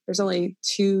women. There's only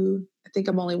two. I think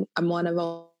I'm one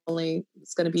of only,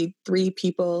 it's going to be 3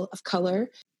 people of color.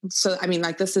 So, I mean,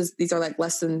 these are like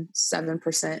less than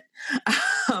 7%.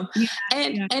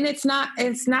 And it's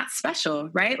not special,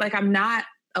 right? Like, I'm not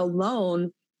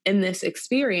alone in this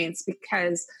experience,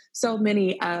 because so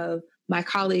many of my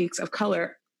colleagues of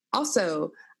color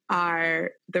also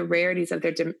are the rarities of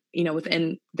their,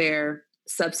 within their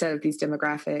subset of these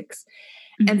demographics.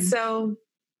 Mm-hmm. And so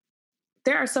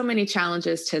there are so many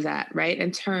challenges to that, right?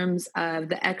 In terms of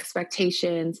the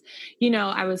expectations.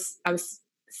 I was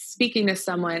speaking to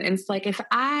someone, and it's like, if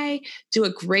I do a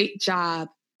great job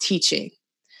teaching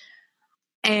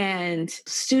and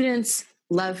students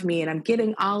love me and I'm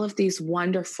getting all of these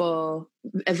wonderful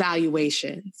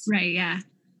evaluations. Right. Yeah.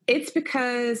 It's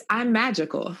because I'm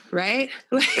magical, right?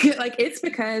 Like it's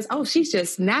because, she's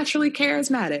just naturally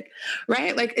charismatic,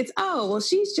 right? Like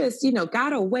she's just,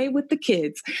 got away with the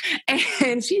kids,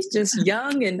 and she's just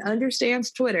young and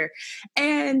understands Twitter.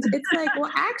 And it's like,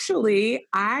 well, actually,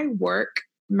 I work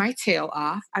my tail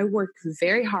off. I work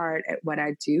very hard at what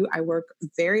I do. I work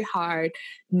very hard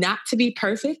not to be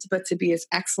perfect, but to be as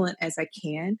excellent as I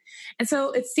can. And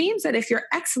so it seems that if you're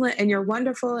excellent and you're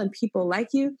wonderful and people like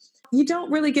you, you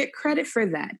don't really get credit for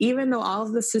that, even though all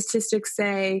of the statistics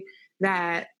say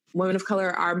that women of color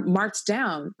are marked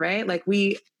down, right? Like,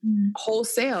 we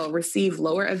wholesale receive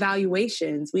lower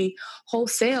evaluations. We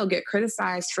wholesale get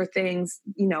criticized for things,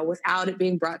 without it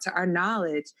being brought to our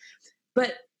knowledge.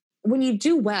 But when you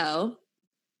do well,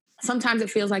 sometimes it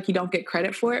feels like you don't get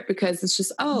credit for it, because it's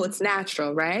just, it's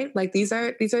natural, right? Like, these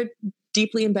are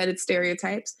deeply embedded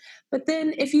stereotypes. But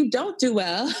then if you don't do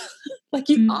well, like,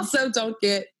 you also don't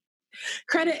get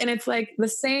credit. And it's like the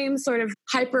same sort of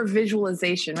hyper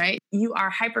visualization, right? You are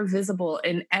hyper visible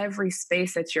in every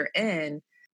space that you're in.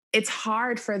 It's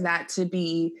hard for that to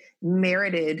be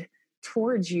merited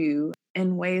towards you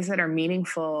in ways that are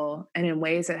meaningful and in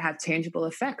ways that have tangible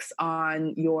effects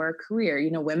on your career.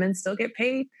 Women still get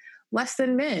paid less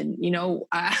than men.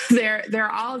 There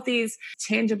are all of these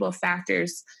tangible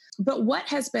factors. But what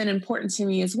has been important to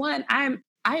me is, one, I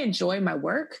enjoy my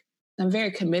work. I'm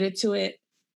very committed to it.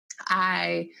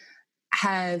 I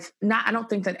don't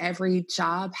think that every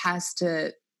job has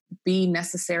to be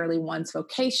necessarily one's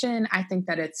vocation. I think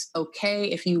that it's okay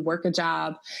if you work a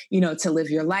job, to live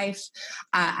your life.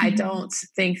 I don't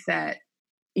think that,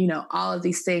 all of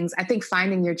these things. I think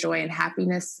finding your joy and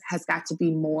happiness has got to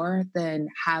be more than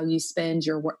how you spend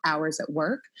your hours at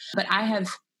work. But I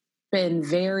have been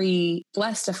very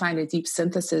blessed to find a deep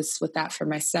synthesis with that for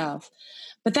myself.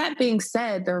 But that being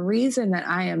said, the reason that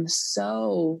I am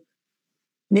so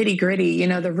nitty gritty,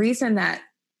 the reason that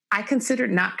I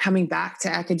considered not coming back to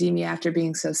academia after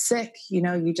being so sick,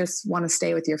 you just want to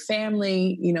stay with your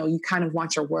family, you kind of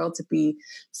want your world to be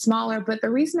smaller. But the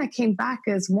reason I came back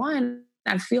is, one,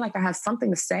 I feel like I have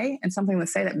something to say, and something to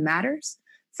say that matters,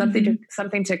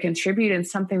 something to contribute, and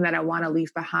something that I want to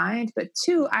leave behind. But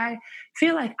two, I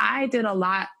feel like I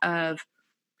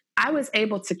was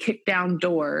able to kick down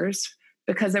doors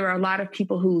because there were a lot of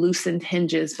people who loosened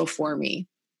hinges before me.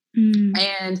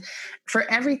 And for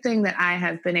everything that I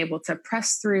have been able to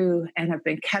press through and have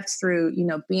been kept through,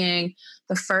 being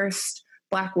the first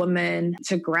Black woman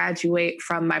to graduate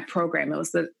from my program, it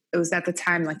was at the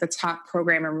time like the top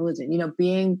program in religion,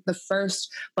 being the first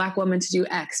Black woman to do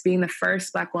X, being the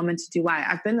first Black woman to do Y.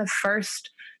 I've been the first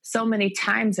so many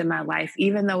times in my life,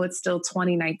 even though it's still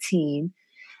 2019.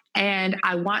 And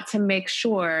I want to make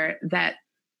sure that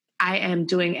I am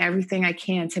doing everything I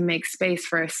can to make space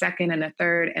for a second and a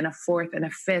third and a fourth and a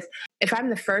fifth. If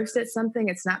I'm the first at something,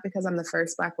 it's not because I'm the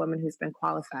first Black woman who's been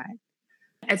qualified.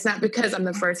 It's not because I'm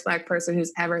the first Black person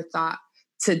who's ever thought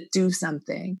to do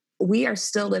something. we are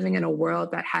still living in a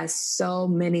world that has so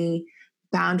many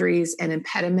boundaries and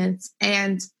impediments.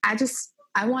 And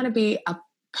I want to be a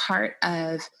part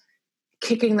of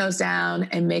kicking those down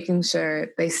and making sure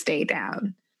they stay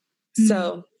down.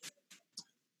 So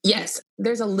yes,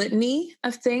 there's a litany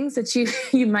of things that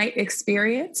you might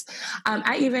experience.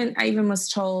 I even was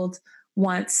told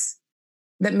once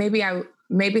that maybe I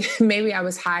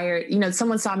was hired.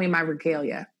 Someone saw me in my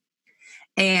regalia,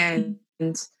 and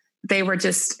they were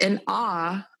just in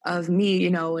awe of me.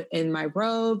 In my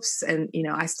robes, and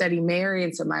I study Mary,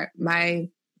 and so my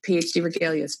PhD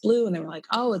regalia is blue, and they were like,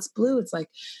 "Oh, it's blue. It's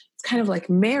kind of like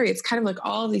Mary. It's kind of like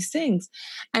all of these things,"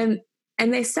 and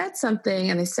they said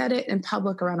something, and they said it in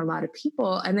public around a lot of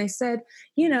people. And they said,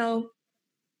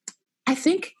 I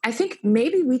think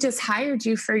maybe we just hired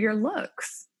you for your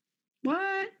looks.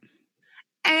 What?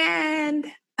 And,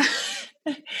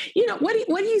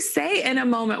 what do you say in a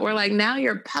moment where now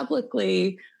you're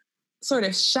publicly sort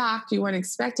of shocked? You weren't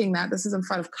expecting that. This is in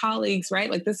front of colleagues,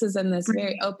 right? This is in this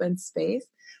very open space.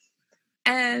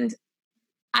 And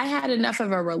I had enough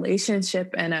of a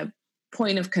relationship and a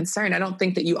point of concern. I don't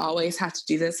think that you always have to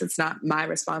do this. It's not my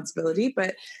responsibility,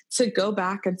 but to go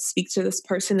back and speak to this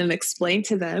person and explain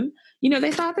to them,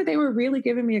 they thought that they were really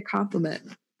giving me a compliment.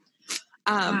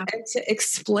 Wow. And to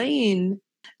explain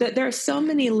that there are so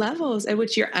many levels at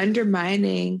which you're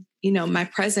undermining, my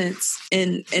presence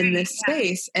in this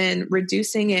space, and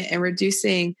reducing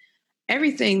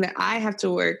everything that I have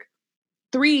to work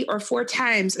 3 or 4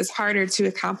 times as harder to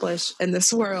accomplish in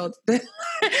this world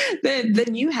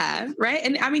than you have, right?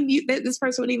 And I mean, this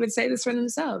person would even say this for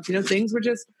themselves. Things were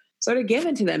just sort of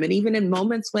given to them, and even in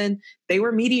moments when they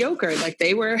were mediocre,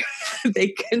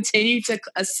 they continued to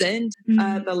ascend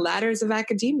the ladders of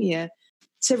academia,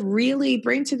 to really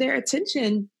bring to their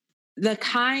attention the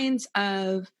kinds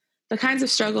of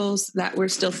struggles that we're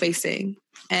still facing,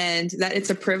 and that it's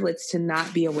a privilege to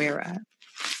not be aware of.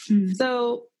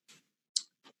 So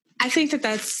I think that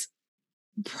that's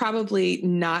probably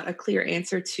not a clear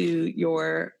answer to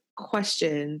your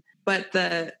question, but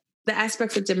the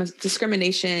aspects of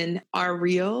discrimination are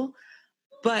real,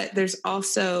 but there's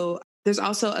also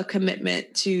a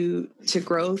commitment to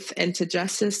growth and to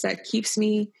justice that keeps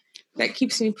me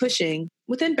pushing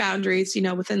within boundaries,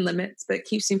 within limits, but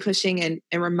keeps me pushing and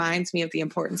reminds me of the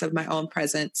importance of my own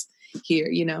presence here,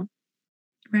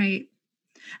 Right.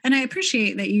 And I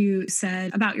appreciate that you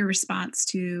said about your response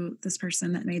to this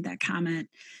person that made that comment,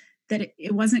 that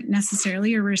it wasn't necessarily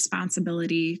your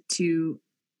responsibility to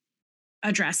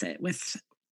address it with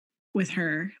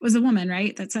her. It was a woman,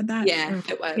 right, that said that? Yeah,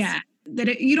 it was. Yeah.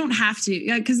 That you don't have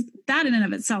to, because that in and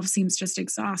of itself seems just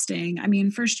exhausting. I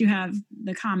mean, first you have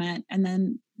the comment, and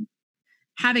then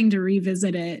having to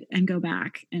revisit it and go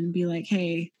back and be like,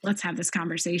 hey, let's have this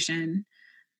conversation.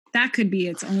 That could be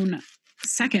its own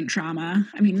second trauma.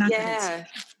 I mean,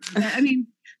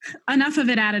 enough of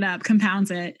it added up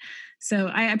compounds it. So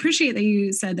I appreciate that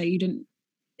you said that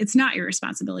it's not your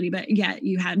responsibility, but yet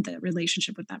you had the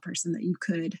relationship with that person that you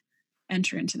could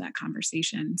enter into that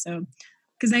conversation. So,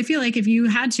 because I feel like if you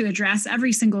had to address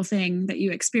every single thing that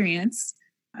you experience,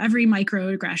 every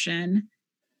microaggression,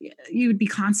 you would be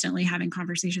constantly having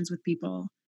conversations with people.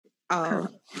 Oh,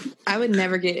 I would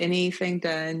never get anything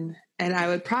done. And I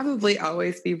would probably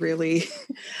always be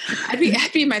I'd be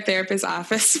in my therapist's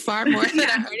office far more than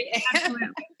I already am.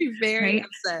 I'd be very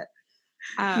upset.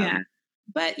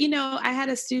 But, I had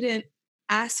a student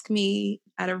ask me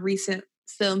at a recent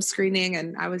film screening,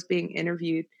 and I was being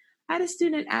interviewed. I had a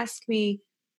student ask me,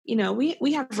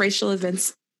 we have racial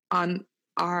events on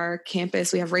our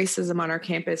campus. We have racism on our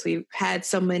campus. We've had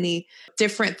so many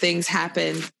different things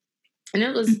happen. And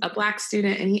it was a Black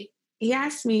student, and he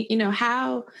asked me,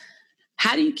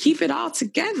 how do you keep it all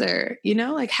together?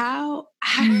 How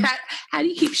do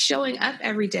you keep showing up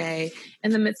every day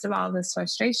in the midst of all this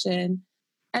frustration?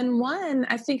 And one,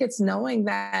 I think it's knowing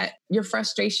that your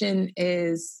frustration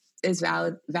is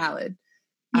valid.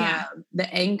 Yeah.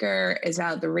 The anger is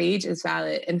valid. The rage is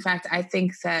valid. In fact, I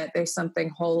think that there's something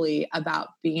holy about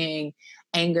being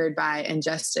angered by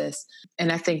injustice.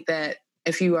 And I think that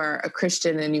if you are a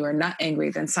Christian and you are not angry,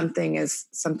 then something is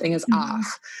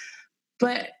off.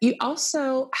 But you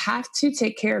also have to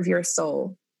take care of your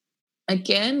soul.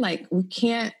 Again, we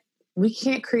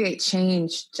can't create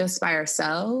change just by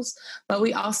ourselves, but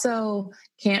we also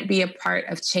can't be a part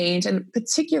of change. And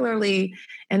particularly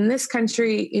in this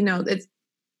country,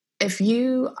 if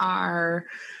you are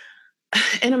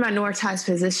in a minoritized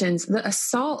positions, the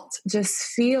assault just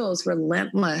feels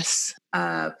relentless.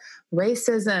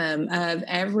 Racism, of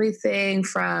everything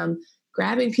from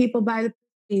grabbing people by the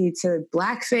feet to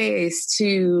blackface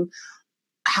to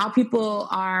how people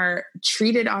are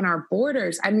treated on our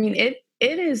borders. I mean, it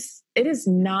is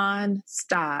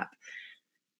nonstop.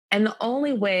 And the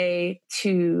only way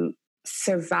to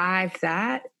survive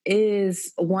that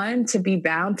is, one, to be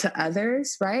bound to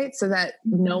others, right? So that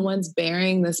no one's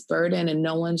bearing this burden and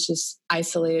no one's just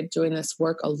isolated doing this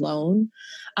work alone.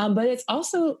 But it's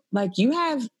also like you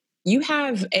have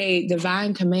a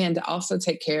divine command to also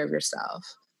take care of yourself,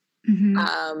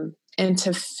 and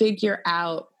to figure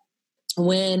out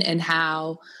when and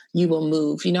how you will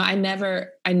move. You know, I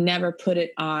never put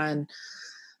it on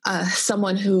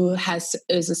someone who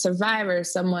is a survivor,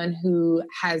 someone who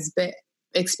has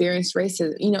experienced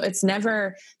racism. You know, it's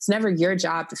never your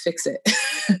job to fix it.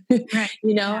 Right.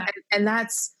 You know, and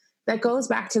that goes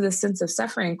back to the sense of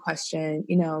suffering question.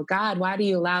 You know, God, why do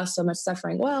you allow so much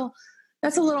suffering? Well,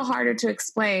 that's a little harder to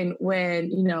explain when,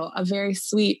 you know, a very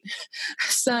sweet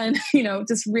son, you know,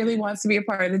 just really wants to be a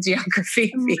part of the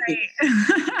geography. Right.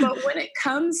 But when it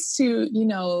comes to, you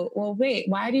know, well, wait,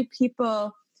 why do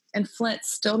people in Flint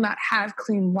still not have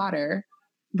clean water?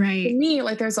 Right. To me,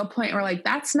 like, there's a point where, like,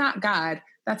 that's not God,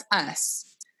 that's us.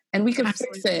 And we can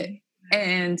fix it.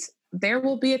 And there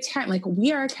will be a time, like,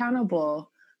 we are accountable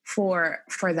for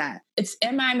that. It's,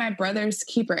 am I my brother's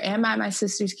keeper? Am I my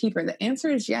sister's keeper? The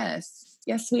answer is yes.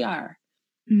 Yes, we are.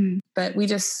 But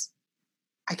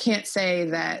I can't say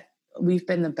that we've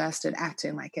been the best at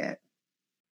acting like it.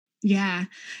 Yeah.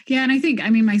 Yeah. And I think,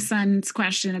 I mean, my son's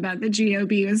question about the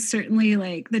GOB was certainly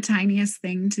like the tiniest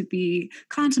thing to be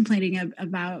contemplating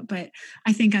about. But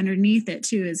I think underneath it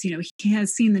too is, you know, he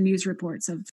has seen the news reports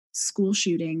of school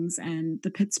shootings and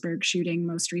the Pittsburgh shooting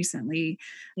most recently,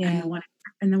 and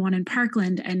the one in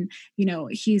Parkland. And, you know,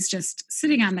 he's just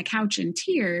sitting on the couch in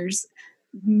tears,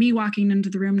 me walking into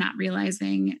the room, not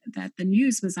realizing that the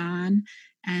news was on.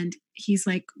 And he's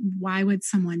like, why would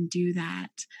someone do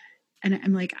that? And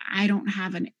I'm like, I don't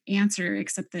have an answer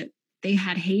except that they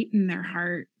had hate in their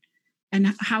heart.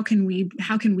 And how can we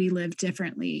live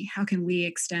differently? How can we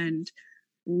extend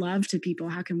love to people?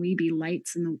 How can we be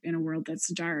lights in a world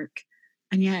that's dark?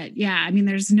 And yet, yeah, I mean,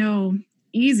 there's no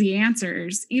easy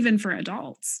answers, even for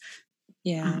adults.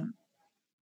 Yeah.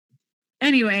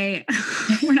 Anyway,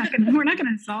 we're not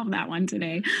gonna solve that one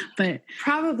today, but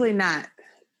probably not.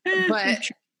 But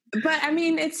I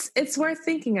mean, it's worth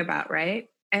thinking about, right?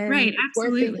 And right,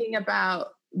 absolutely. We're thinking about,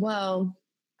 well,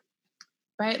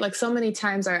 right, like so many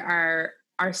times our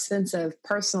sense of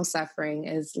personal suffering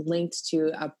is linked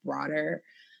to a broader,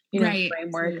 you know,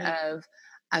 framework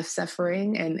of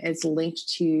suffering, and is linked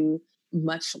to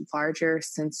much larger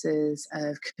senses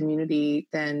of community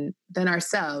than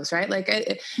ourselves, right? Like,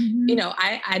 you know,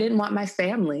 I didn't want my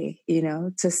family, you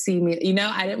know, to see me, you know,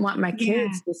 I didn't want my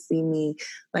kids to see me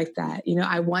like that. You know,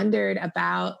 I wondered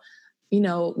about, you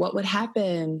know, what would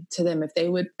happen to them if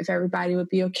everybody would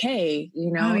be okay,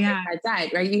 you know, if I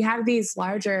died, right? You have these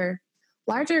larger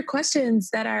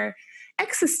questions that are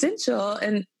existential,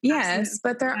 and yes,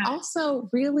 but they're also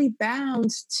really bound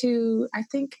to, I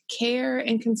think, care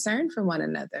and concern for one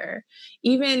another.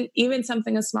 Even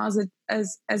something as small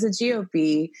as a GOB,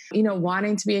 you know,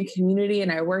 wanting to be in community,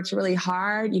 and I worked really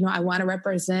hard. You know, I want to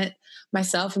represent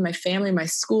myself and my family, my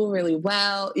school really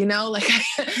well. You know, like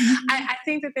I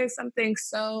think that there's something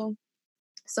so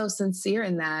sincere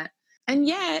in that, and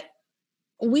yet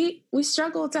we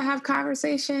struggle to have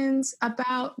conversations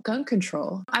about gun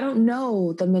control. I don't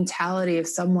know the mentality of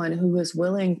someone who is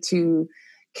willing to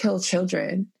kill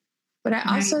children, but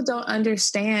I also don't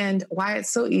understand why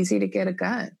it's so easy to get a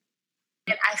gun.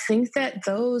 And I think that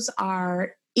those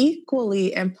are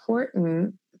equally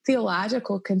important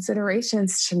theological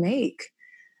considerations to make.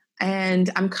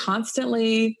 And I'm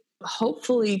constantly,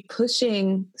 hopefully,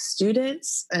 pushing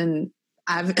students, and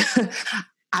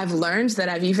I've learned that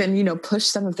I've even, you know, pushed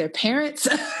some of their parents,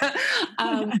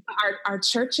 our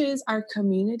churches, our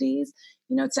communities,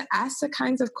 you know, to ask the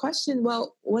kinds of question,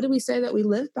 well, what do we say that we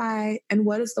live by, and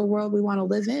what is the world we want to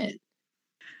live in?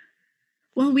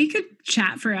 Well, we could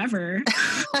chat forever,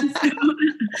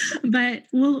 but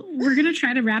we're going to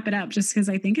try to wrap it up, just because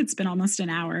I think it's been almost an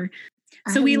hour.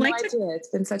 So we like to. It's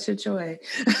been such a joy.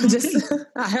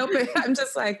 I hope I'm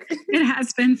just like. It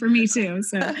has been for me too.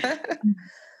 So.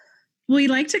 We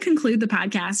like to conclude the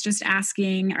podcast just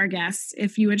asking our guests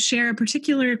if you would share a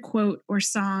particular quote or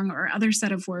song or other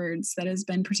set of words that has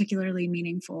been particularly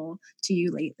meaningful to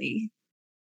you lately.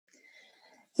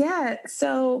 Yeah,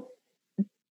 so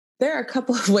there are a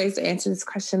couple of ways to answer this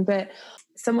question, but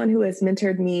someone who has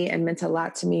mentored me and meant a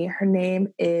lot to me, her name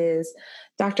is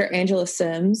Dr. Angela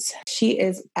Sims. She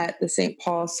is at the St.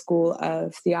 Paul School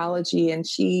of Theology, and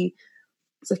she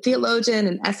is a theologian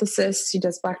and ethicist. She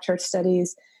does Black church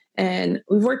studies. And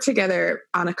we've worked together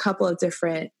on a couple of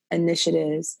different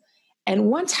initiatives. And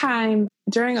one time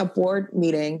during a board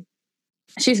meeting,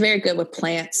 she's very good with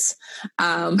plants.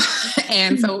 And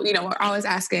so, we're always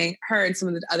asking her and some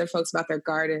of the other folks about their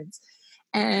gardens.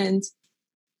 And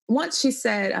once she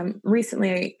said,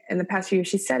 recently in the past few years,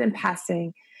 she said in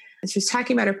passing, and she was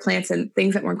talking about her plants and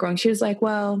things that weren't growing. She was like,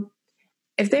 well,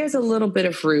 if there's a little bit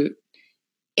of root,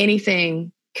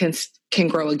 anything can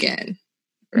grow again,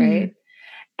 right? Mm-hmm.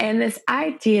 And this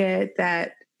idea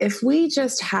that if we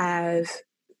just have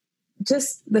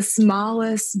just the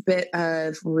smallest bit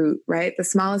of root, right? The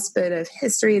smallest bit of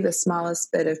history, the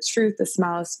smallest bit of truth, the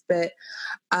smallest bit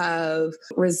of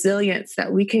resilience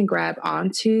that we can grab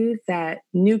onto, that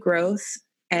new growth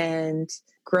and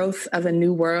growth of a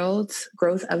new world,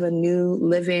 growth of a new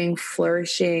living,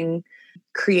 flourishing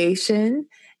creation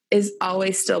is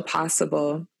always still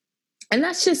possible. And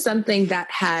that's just something that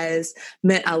has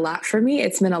meant a lot for me.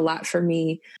 It's meant a lot for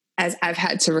me as I've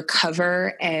had to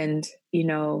recover and,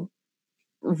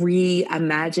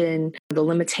 reimagine the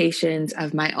limitations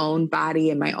of my own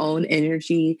body and my own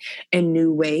energy in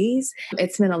new ways.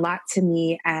 It's meant a lot to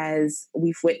me as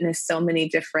we've witnessed so many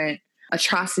different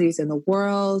atrocities in the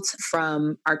world,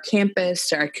 from our campus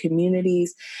to our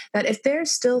communities, that if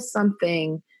there's still some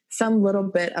little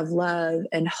bit of love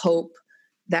and hope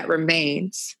that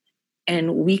remains,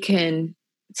 and we can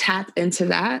tap into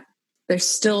that, there's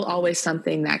still always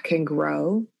something that can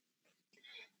grow.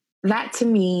 That to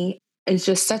me is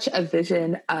just such a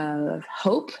vision of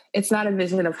hope. It's not a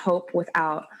vision of hope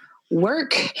without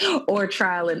work or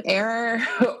trial and error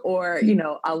or,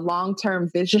 a long-term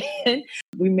vision.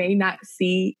 We may not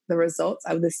see the results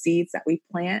of the seeds that we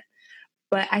plant,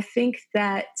 but I think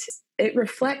that it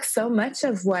reflects so much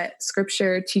of what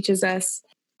Scripture teaches us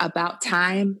about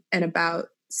time and about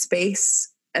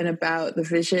space and about the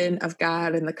vision of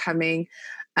God and the coming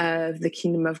of the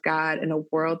kingdom of God in a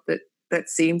world that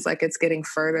seems like it's getting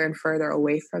further and further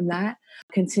away from that.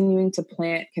 Continuing to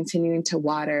plant, continuing to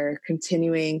water,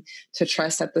 continuing to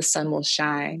trust that the sun will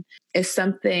shine is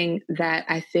something that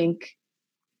I think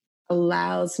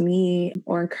allows me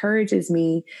or encourages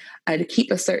me to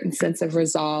keep a certain sense of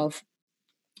resolve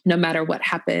no matter what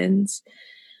happens.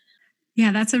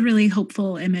 Yeah, that's a really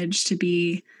hopeful image to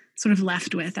be sort of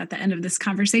left with at the end of this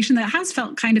conversation that has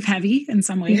felt kind of heavy in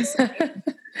some ways.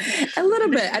 A little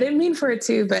bit. I didn't mean for it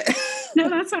to, but no,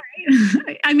 that's all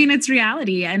right. I mean, it's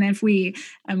reality. And if we,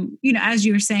 as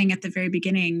you were saying at the very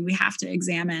beginning, we have to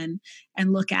examine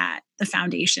and look at the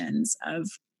foundations of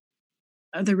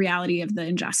the reality of the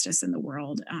injustice in the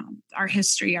world, our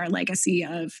history, our legacy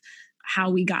of how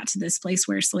we got to this place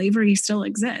where slavery still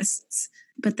exists.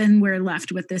 But then we're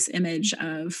left with this image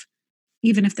of,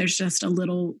 even if there's just a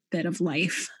little bit of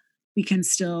life,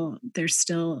 there's still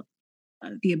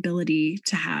the ability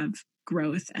to have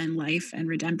growth and life and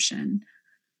redemption.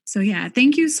 So yeah,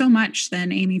 thank you so much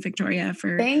then, Amy Victoria,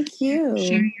 for thank you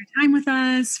sharing your time with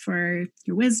us, for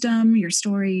your wisdom, your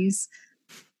stories.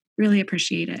 Really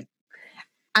appreciate it.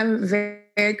 I'm very,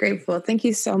 very grateful. Thank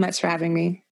you so much for having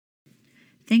me.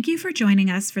 Thank you for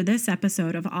joining us for this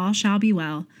episode of All Shall Be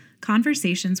Well,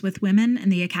 Conversations with Women in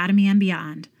the Academy and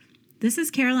Beyond. This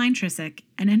is Caroline Trisick,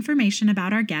 and information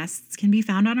about our guests can be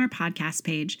found on our podcast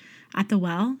page at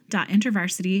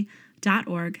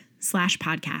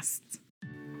thewell.intervarsity.org/podcasts.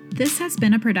 This has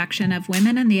been a production of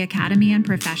Women in the Academy and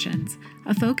Professions,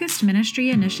 a focused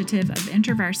ministry initiative of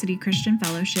InterVarsity Christian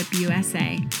Fellowship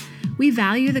USA. We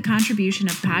value the contribution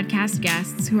of podcast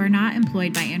guests who are not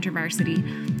employed by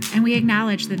InterVarsity, and we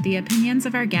acknowledge that the opinions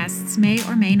of our guests may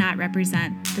or may not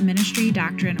represent the ministry,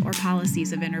 doctrine, or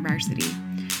policies of InterVarsity.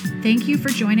 Thank you for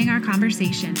joining our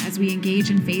conversation as we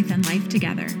engage in faith and life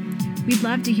together. We'd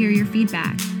love to hear your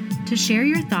feedback. To share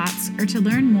your thoughts or to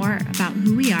learn more about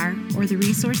who we are or the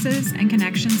resources and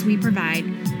connections we provide,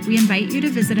 we invite you to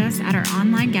visit us at our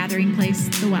online gathering place,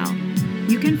 The Well.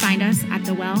 You can find us at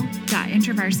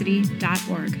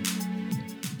thewell.intervarsity.org.